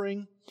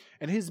suffering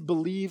and his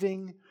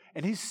believing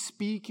and his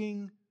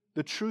speaking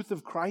the truth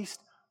of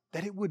Christ,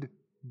 that it would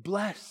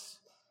bless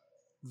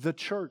the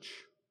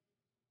church.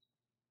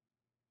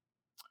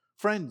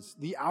 Friends,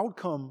 the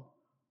outcome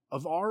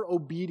of our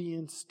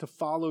obedience to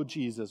follow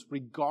Jesus,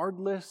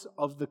 regardless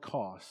of the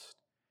cost,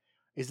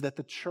 is that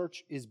the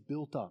church is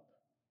built up.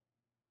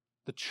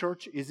 The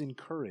church is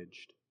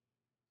encouraged.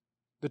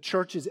 The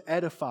church is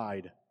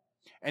edified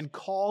and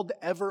called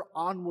ever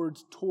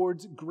onwards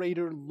towards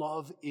greater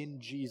love in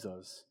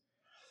Jesus.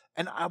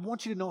 And I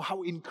want you to know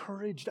how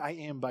encouraged I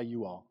am by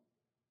you all.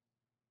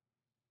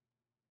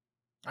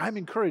 I'm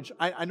encouraged.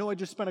 I know I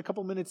just spent a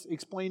couple minutes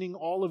explaining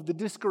all of the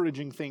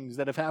discouraging things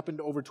that have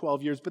happened over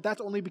 12 years, but that's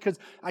only because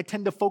I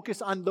tend to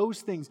focus on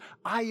those things.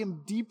 I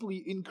am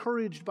deeply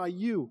encouraged by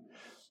you.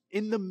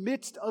 In the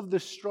midst of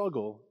the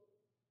struggle,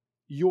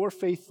 your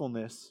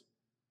faithfulness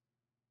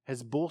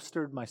has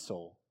bolstered my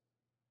soul.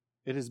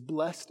 It has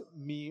blessed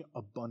me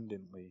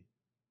abundantly.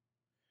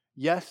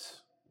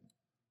 Yes,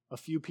 a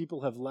few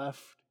people have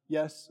left.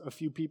 Yes, a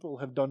few people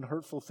have done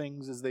hurtful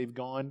things as they've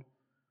gone.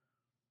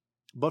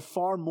 But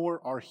far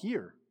more are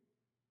here.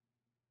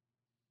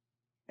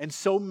 And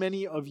so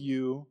many of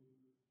you,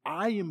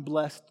 I am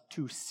blessed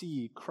to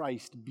see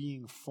Christ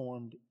being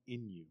formed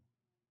in you.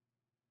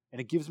 And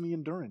it gives me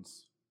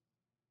endurance.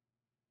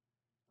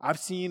 I've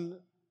seen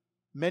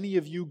many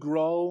of you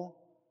grow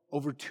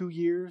over 2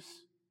 years,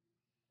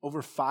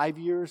 over 5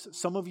 years,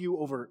 some of you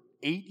over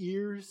 8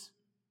 years.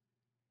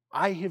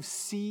 I have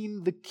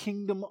seen the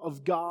kingdom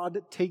of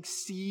God take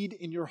seed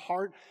in your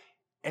heart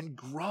and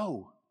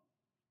grow.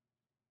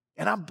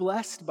 And I'm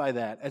blessed by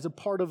that as a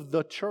part of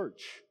the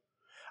church.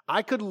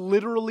 I could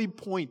literally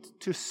point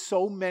to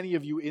so many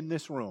of you in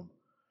this room.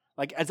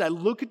 Like, as I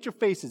look at your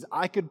faces,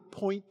 I could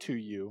point to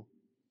you.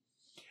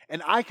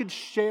 And I could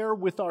share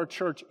with our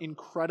church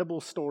incredible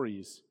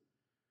stories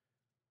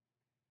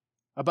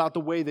about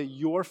the way that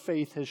your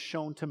faith has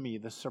shown to me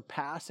the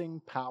surpassing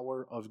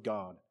power of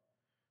God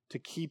to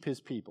keep his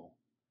people,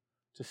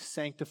 to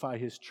sanctify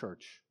his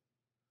church,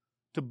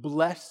 to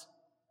bless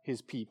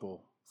his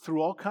people through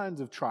all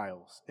kinds of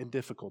trials and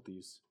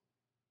difficulties.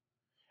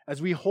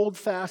 As we hold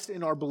fast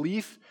in our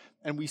belief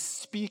and we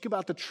speak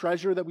about the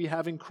treasure that we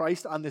have in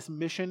Christ on this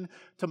mission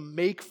to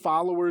make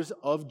followers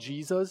of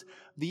Jesus,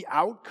 the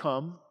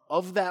outcome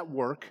of that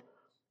work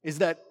is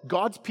that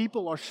God's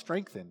people are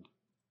strengthened.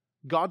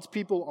 God's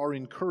people are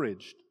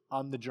encouraged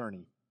on the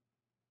journey.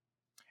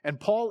 And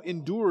Paul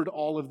endured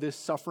all of this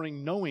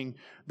suffering knowing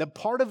that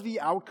part of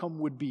the outcome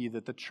would be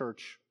that the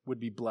church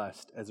would be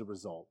blessed as a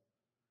result.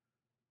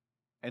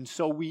 And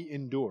so we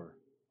endure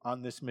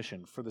on this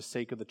mission for the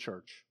sake of the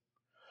church.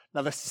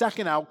 Now, the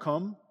second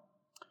outcome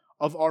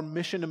of our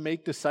mission to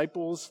make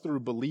disciples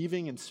through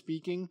believing and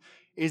speaking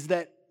is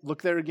that,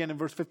 look there again in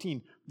verse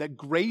 15, that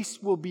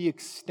grace will be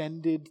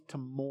extended to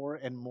more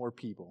and more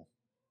people,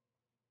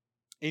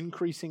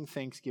 increasing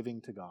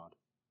thanksgiving to God.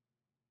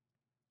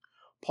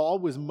 Paul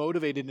was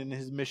motivated in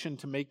his mission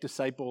to make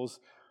disciples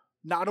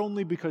not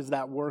only because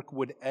that work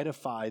would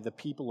edify the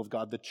people of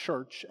God, the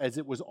church, as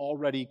it was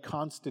already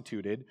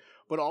constituted,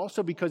 but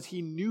also because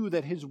he knew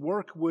that his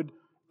work would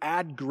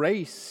add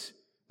grace,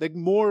 that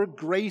more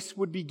grace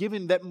would be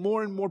given, that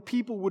more and more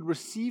people would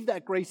receive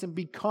that grace and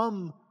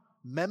become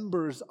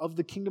members of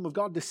the kingdom of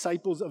God,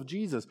 disciples of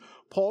Jesus.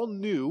 Paul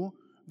knew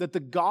that the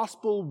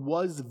gospel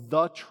was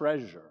the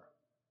treasure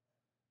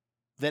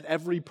that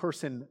every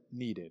person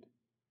needed,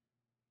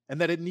 and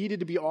that it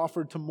needed to be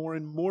offered to more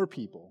and more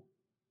people.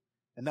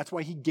 And that's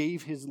why he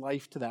gave his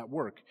life to that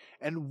work.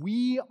 And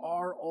we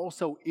are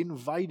also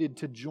invited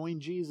to join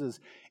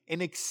Jesus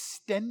in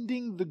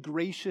extending the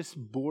gracious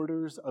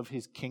borders of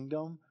his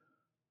kingdom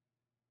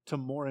to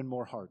more and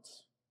more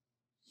hearts.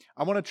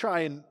 I want to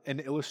try and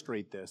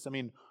illustrate this. I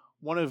mean,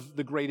 one of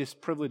the greatest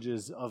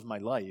privileges of my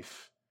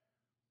life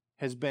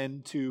has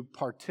been to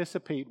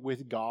participate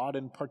with God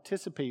and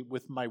participate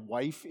with my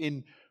wife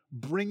in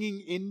bringing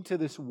into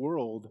this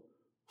world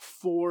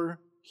 4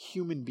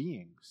 human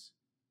beings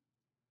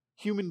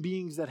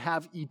that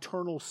have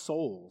eternal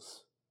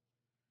souls.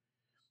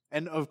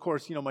 And of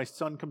course, my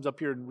son comes up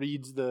here and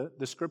reads the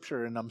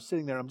scripture, and I'm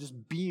sitting there, I'm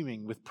just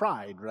beaming with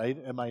pride, right?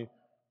 And my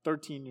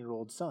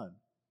 13-year-old son,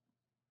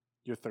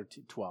 your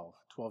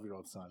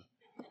 12-year-old son.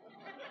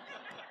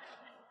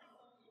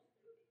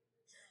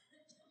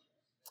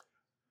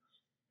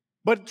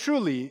 But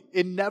truly,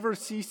 it never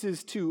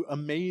ceases to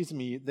amaze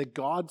me that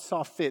God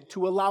saw fit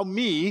to allow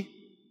me,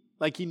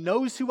 like he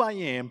knows who I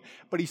am,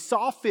 but he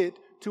saw fit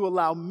to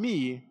allow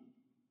me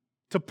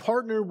to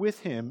partner with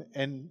him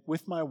and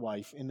with my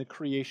wife in the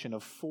creation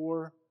of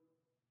 4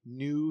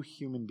 new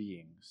human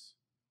beings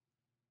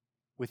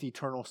with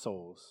eternal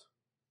souls.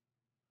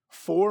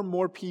 4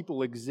 more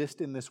people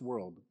exist in this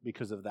world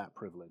because of that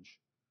privilege.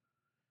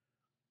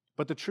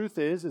 But the truth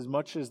is, as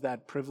much as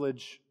that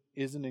privilege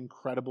is an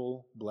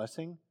incredible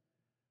blessing,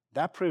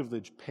 that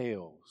privilege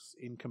pales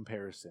in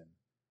comparison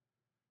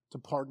to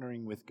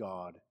partnering with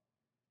God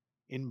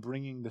in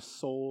bringing the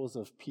souls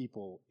of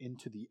people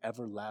into the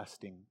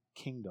everlasting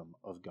kingdom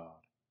of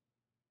God.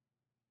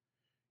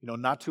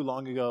 Not too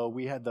long ago,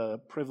 we had the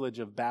privilege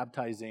of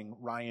baptizing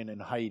Ryan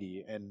and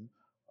Heidi, and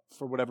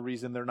for whatever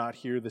reason, they're not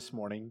here this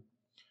morning,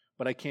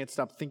 but I can't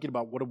stop thinking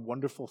about what a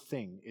wonderful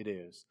thing it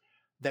is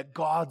that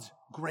God's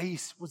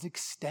grace was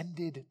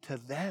extended to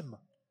them.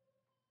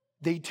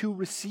 They too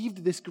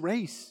received this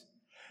grace.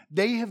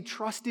 They have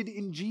trusted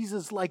in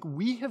Jesus like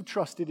we have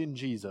trusted in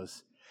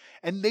Jesus.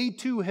 And they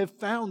too have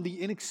found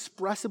the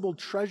inexpressible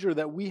treasure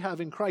that we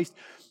have in Christ.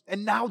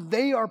 And now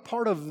they are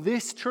part of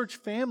this church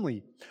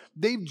family.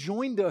 They've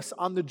joined us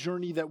on the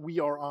journey that we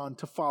are on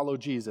to follow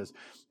Jesus.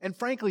 And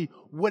frankly,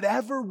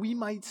 whatever we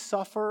might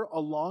suffer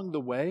along the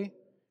way,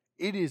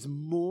 it is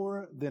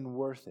more than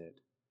worth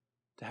it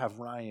to have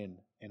Ryan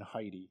and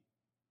Heidi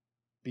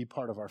be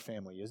part of our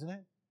family, isn't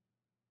it?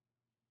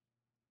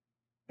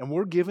 And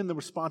we're given the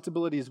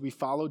responsibility as we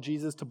follow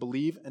Jesus to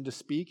believe and to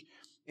speak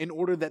in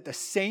order that the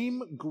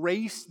same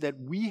grace that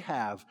we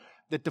have,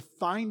 that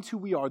defines who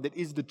we are, that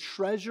is the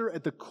treasure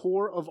at the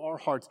core of our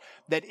hearts,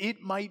 that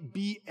it might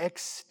be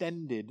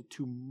extended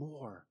to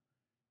more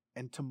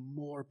and to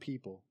more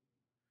people.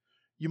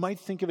 You might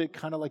think of it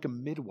kind of like a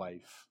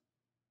midwife.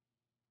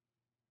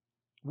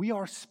 We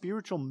are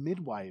spiritual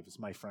midwives,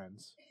 my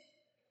friends.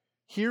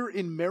 Here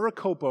in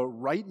Maricopa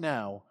right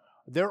now,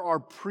 there are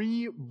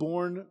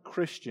pre-born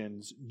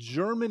Christians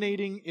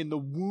germinating in the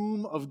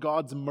womb of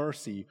God's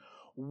mercy,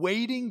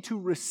 waiting to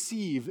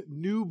receive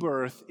new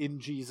birth in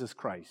Jesus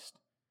Christ.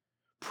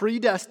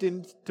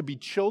 Predestined to be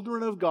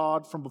children of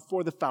God from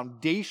before the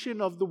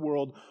foundation of the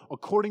world,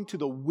 according to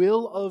the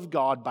will of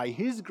God by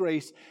His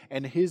grace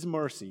and His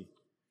mercy.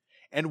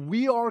 And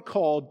we are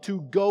called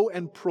to go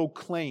and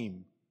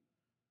proclaim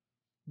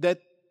that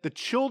the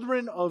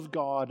children of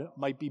God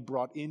might be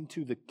brought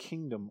into the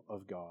kingdom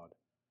of God.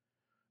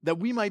 That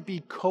we might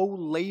be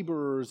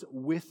co-laborers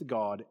with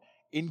God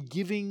in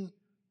giving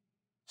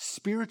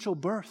spiritual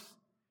birth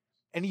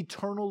and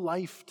eternal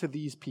life to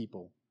these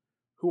people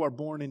who are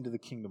born into the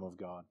kingdom of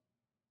God.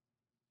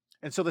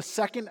 And so the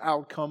second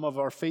outcome of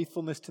our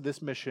faithfulness to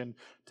this mission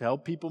to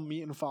help people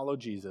meet and follow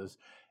Jesus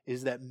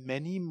is that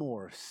many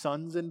more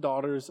sons and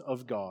daughters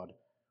of God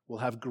will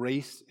have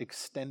grace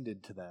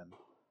extended to them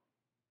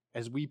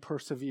as we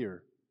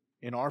persevere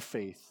in our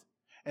faith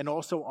and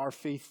also our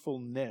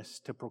faithfulness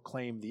to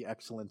proclaim the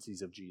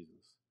excellencies of Jesus.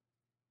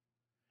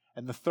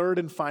 And the third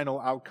and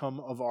final outcome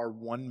of our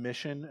one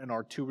mission and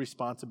our 2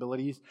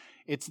 responsibilities,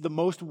 it's the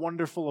most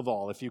wonderful of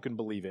all, if you can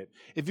believe it.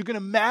 If you can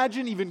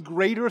imagine even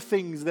greater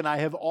things than I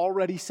have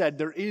already said,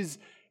 there is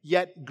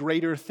yet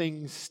greater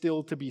things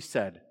still to be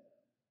said.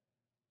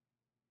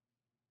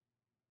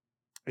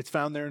 It's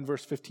found there in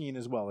verse 15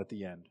 as well at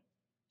the end.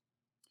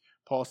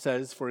 Paul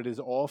says, "For it is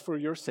all for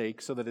your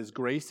sake, so that as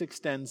grace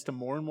extends to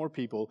more and more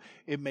people,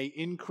 it may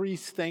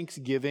increase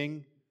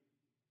thanksgiving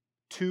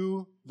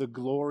to the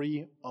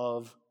glory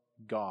of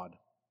God."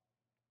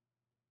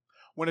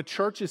 When a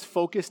church is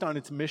focused on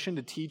its mission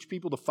to teach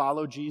people to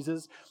follow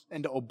Jesus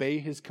and to obey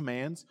His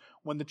commands,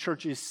 when the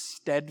church is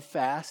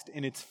steadfast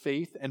in its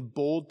faith and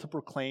bold to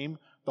proclaim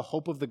the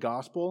hope of the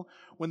gospel,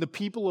 when the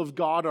people of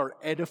God are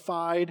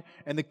edified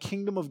and the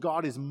kingdom of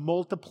God is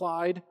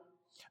multiplied,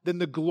 then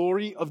the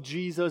glory of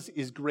Jesus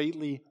is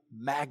greatly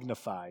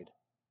magnified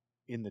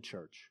in the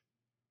church.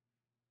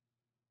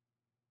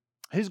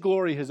 His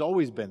glory has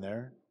always been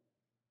there.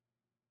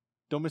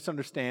 Don't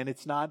misunderstand,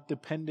 it's not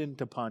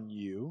dependent upon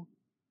you.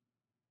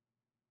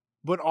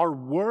 But our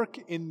work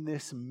in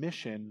this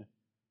mission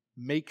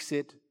makes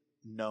it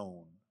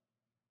known.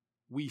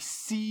 We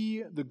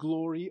see the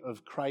glory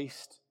of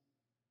Christ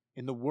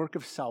in the work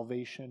of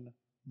salvation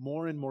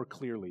more and more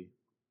clearly.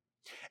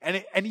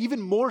 And even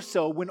more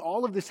so when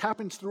all of this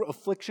happens through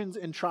afflictions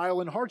and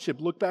trial and hardship.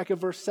 Look back at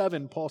verse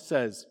 7. Paul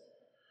says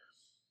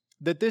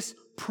that this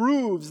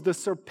proves the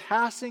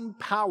surpassing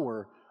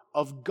power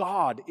of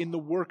God in the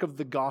work of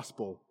the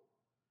gospel.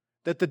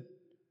 That the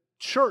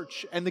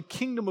church and the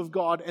kingdom of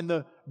God and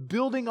the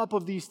building up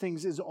of these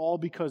things is all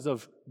because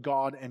of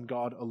God and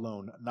God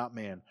alone, not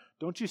man.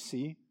 Don't you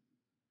see?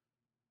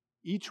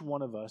 Each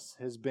one of us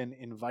has been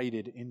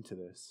invited into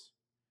this,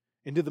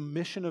 into the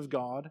mission of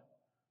God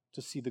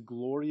to see the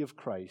glory of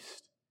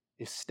Christ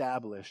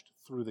established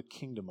through the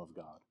kingdom of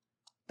God.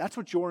 That's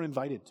what you're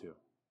invited to.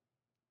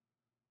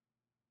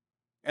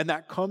 And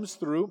that comes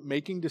through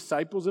making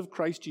disciples of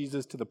Christ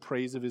Jesus to the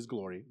praise of his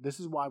glory. This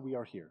is why we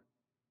are here.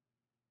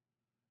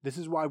 This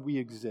is why we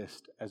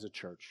exist as a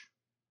church.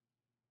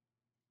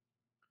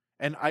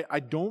 And I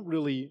don't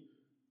really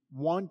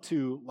want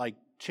to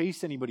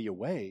chase anybody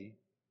away,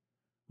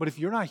 but if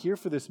you're not here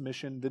for this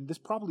mission, then this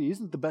probably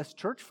isn't the best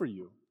church for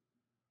you.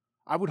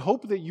 I would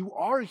hope that you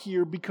are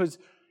here because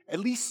at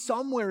least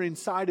somewhere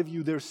inside of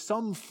you there's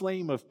some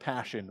flame of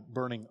passion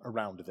burning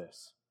around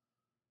this.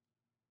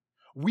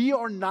 We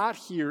are not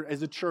here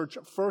as a church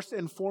first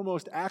and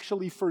foremost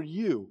actually for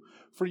you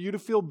to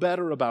feel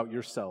better about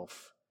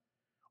yourself,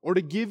 or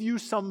to give you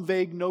some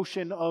vague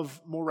notion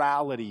of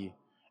morality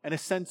and a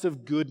sense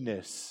of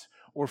goodness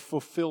or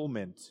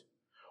fulfillment,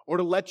 or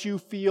to let you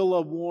feel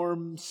a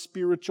warm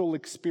spiritual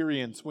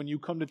experience when you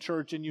come to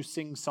church and you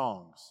sing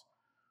songs,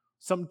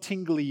 some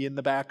tingly in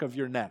the back of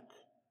your neck.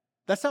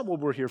 That's not what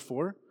we're here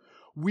for.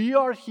 We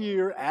are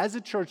here as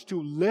a church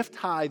to lift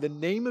high the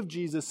name of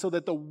Jesus so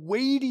that the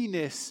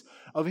weightiness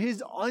of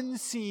his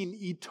unseen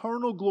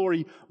eternal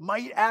glory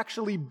might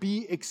actually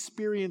be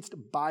experienced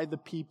by the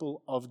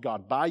people of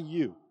God, by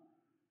you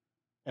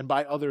and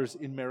by others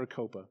in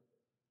Maricopa.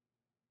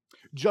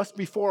 Just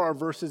before our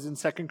verses in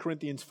 2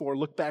 Corinthians 4,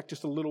 look back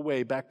just a little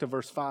way, back to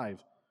verse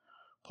 5.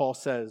 Paul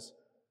says,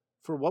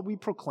 "For what we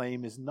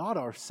proclaim is not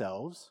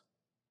ourselves,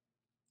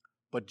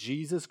 but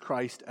Jesus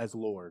Christ as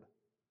Lord,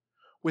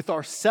 with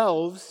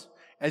ourselves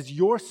as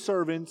your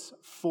servants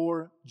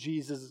for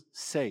Jesus'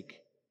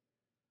 sake.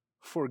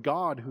 For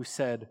God, who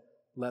said,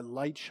 'Let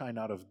light shine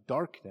out of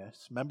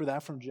darkness,'" remember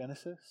that from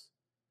Genesis?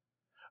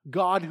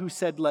 God, who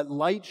said, "Let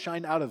light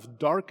shine out of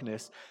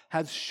darkness,"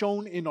 has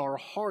shone in our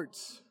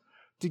hearts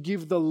to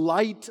give the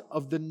light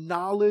of the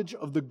knowledge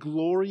of the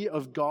glory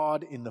of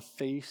God in the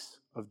face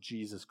of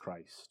Jesus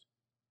Christ.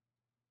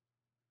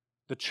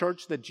 The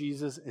church that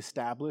Jesus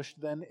established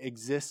then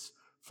exists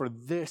for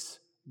this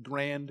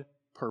grand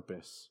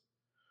purpose: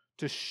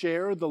 to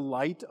share the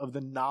light of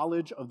the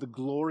knowledge of the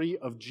glory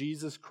of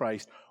Jesus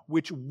Christ,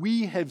 which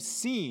we have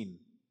seen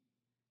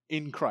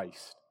in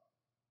Christ.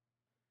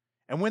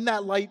 And when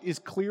that light is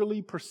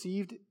clearly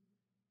perceived,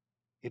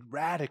 it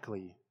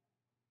radically,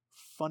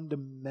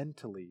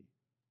 fundamentally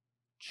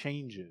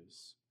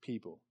changes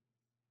people.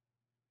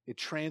 It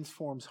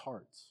transforms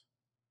hearts.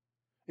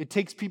 It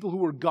takes people who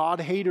were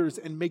God haters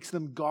and makes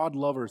them God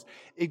lovers.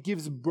 It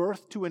gives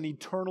birth to an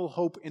eternal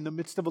hope in the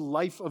midst of a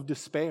life of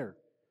despair.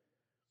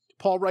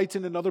 Paul writes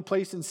in another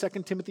place in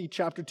 2 Timothy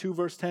chapter 2,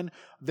 verse 10,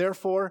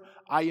 "Therefore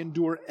I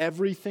endure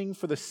everything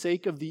for the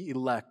sake of the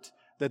elect,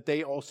 that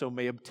they also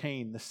may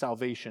obtain the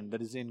salvation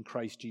that is in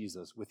Christ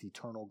Jesus with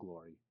eternal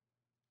glory."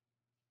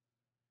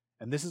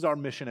 And this is our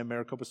mission at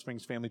Maricopa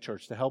Springs Family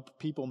Church, to help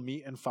people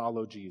meet and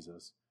follow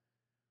Jesus,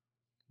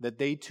 that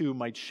they too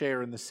might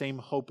share in the same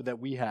hope that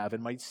we have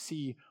and might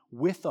see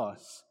with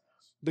us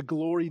the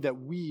glory that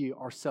we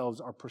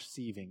ourselves are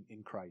perceiving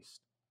in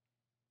Christ.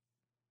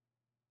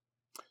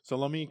 So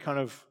let me kind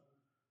of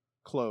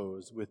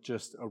close with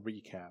just a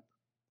recap.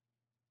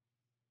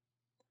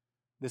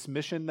 This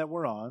mission that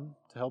we're on,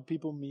 to help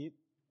people meet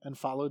and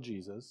follow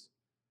Jesus,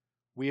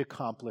 we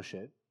accomplish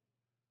it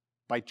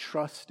by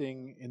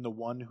trusting in the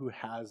one who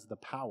has the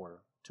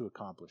power to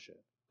accomplish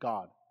it,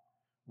 God.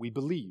 We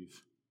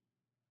believe.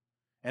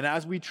 And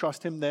as we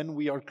trust him, then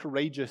we are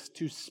courageous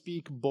to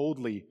speak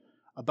boldly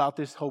about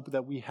this hope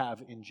that we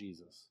have in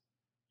Jesus.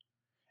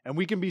 And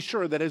we can be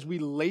sure that as we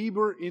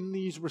labor in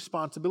these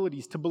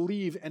responsibilities to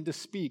believe and to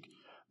speak,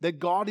 that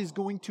God is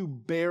going to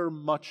bear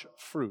much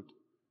fruit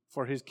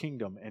for his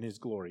kingdom and his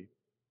glory.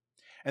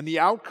 And the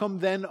outcome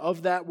then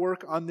of that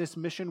work on this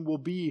mission will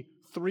be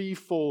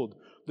threefold.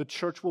 The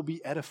church will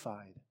be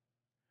edified.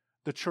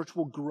 The church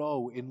will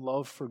grow in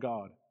love for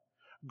God.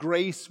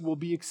 Grace will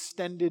be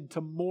extended to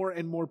more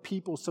and more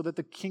people so that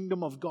the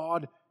kingdom of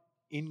God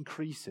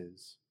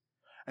increases.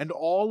 And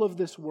all of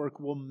this work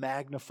will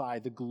magnify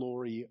the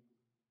glory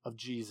of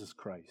Jesus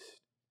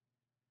Christ.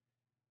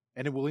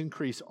 And it will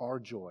increase our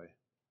joy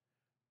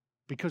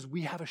because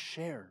we have a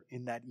share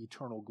in that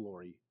eternal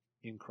glory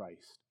in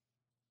Christ.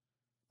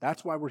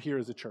 That's why we're here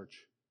as a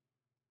church.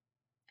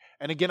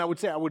 And again, I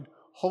would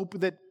hope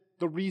that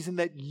the reason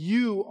that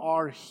you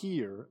are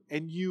here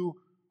and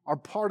you are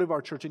part of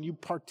our church and you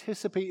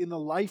participate in the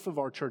life of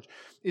our church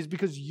is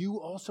because you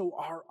also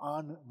are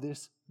on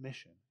this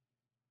mission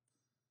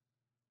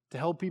to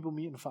help people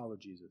meet and follow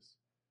Jesus.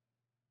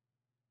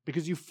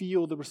 Because you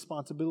feel the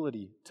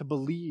responsibility to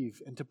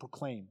believe and to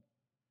proclaim.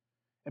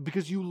 And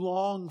because you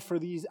long for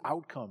these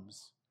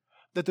outcomes,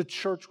 that the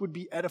church would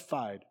be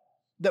edified,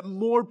 that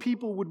more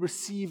people would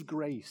receive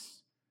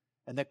grace,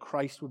 and that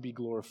Christ would be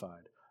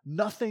glorified.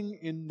 Nothing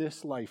in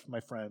this life, my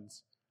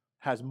friends,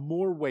 has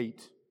more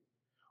weight,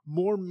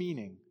 more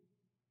meaning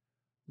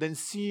than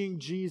seeing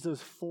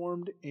Jesus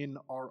formed in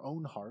our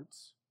own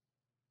hearts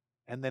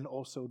and then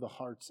also the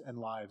hearts and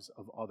lives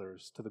of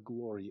others to the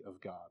glory of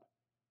God.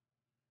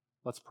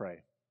 Let's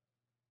pray.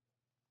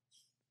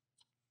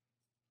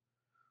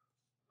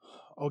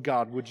 Oh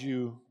God, would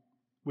you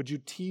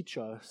teach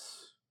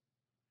us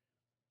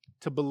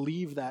to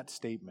believe that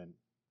statement,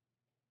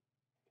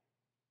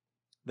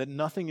 that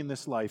nothing in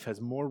this life has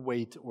more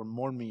weight or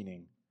more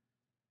meaning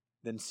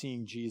than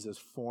seeing Jesus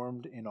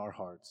formed in our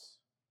hearts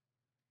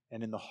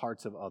and in the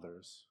hearts of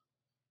others.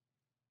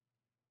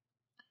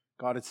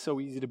 God, it's so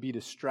easy to be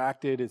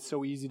distracted. It's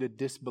so easy to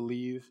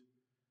disbelieve.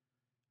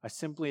 I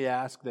simply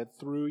ask that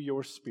through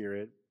your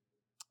Spirit,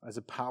 as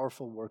a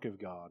powerful work of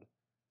God,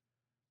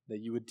 that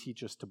you would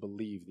teach us to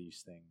believe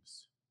these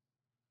things.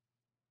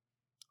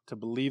 To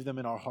believe them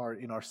in our heart,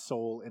 in our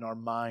soul, in our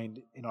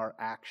mind, in our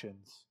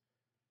actions.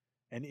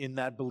 And in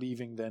that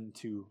believing then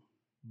to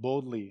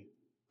boldly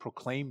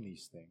proclaim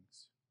these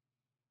things.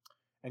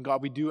 And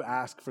God, we do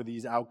ask for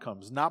these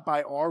outcomes, not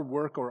by our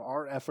work or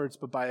our efforts,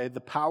 but by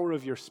the power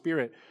of your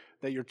Spirit,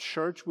 that your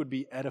church would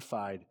be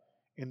edified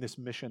in this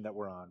mission that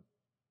we're on.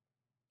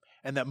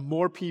 And that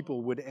more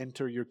people would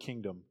enter your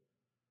kingdom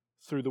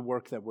through the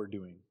work that we're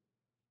doing.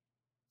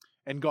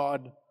 And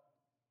God,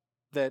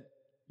 that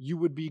you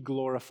would be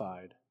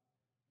glorified.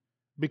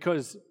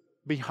 Because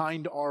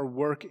behind our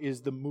work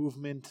is the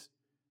movement,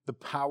 the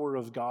power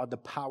of God, the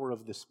power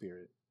of the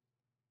Spirit.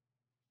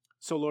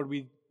 So Lord,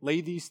 we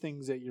lay these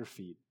things at your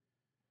feet,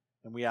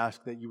 and we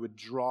ask that you would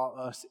draw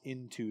us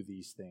into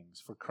these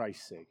things for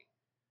Christ's sake.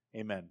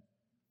 Amen.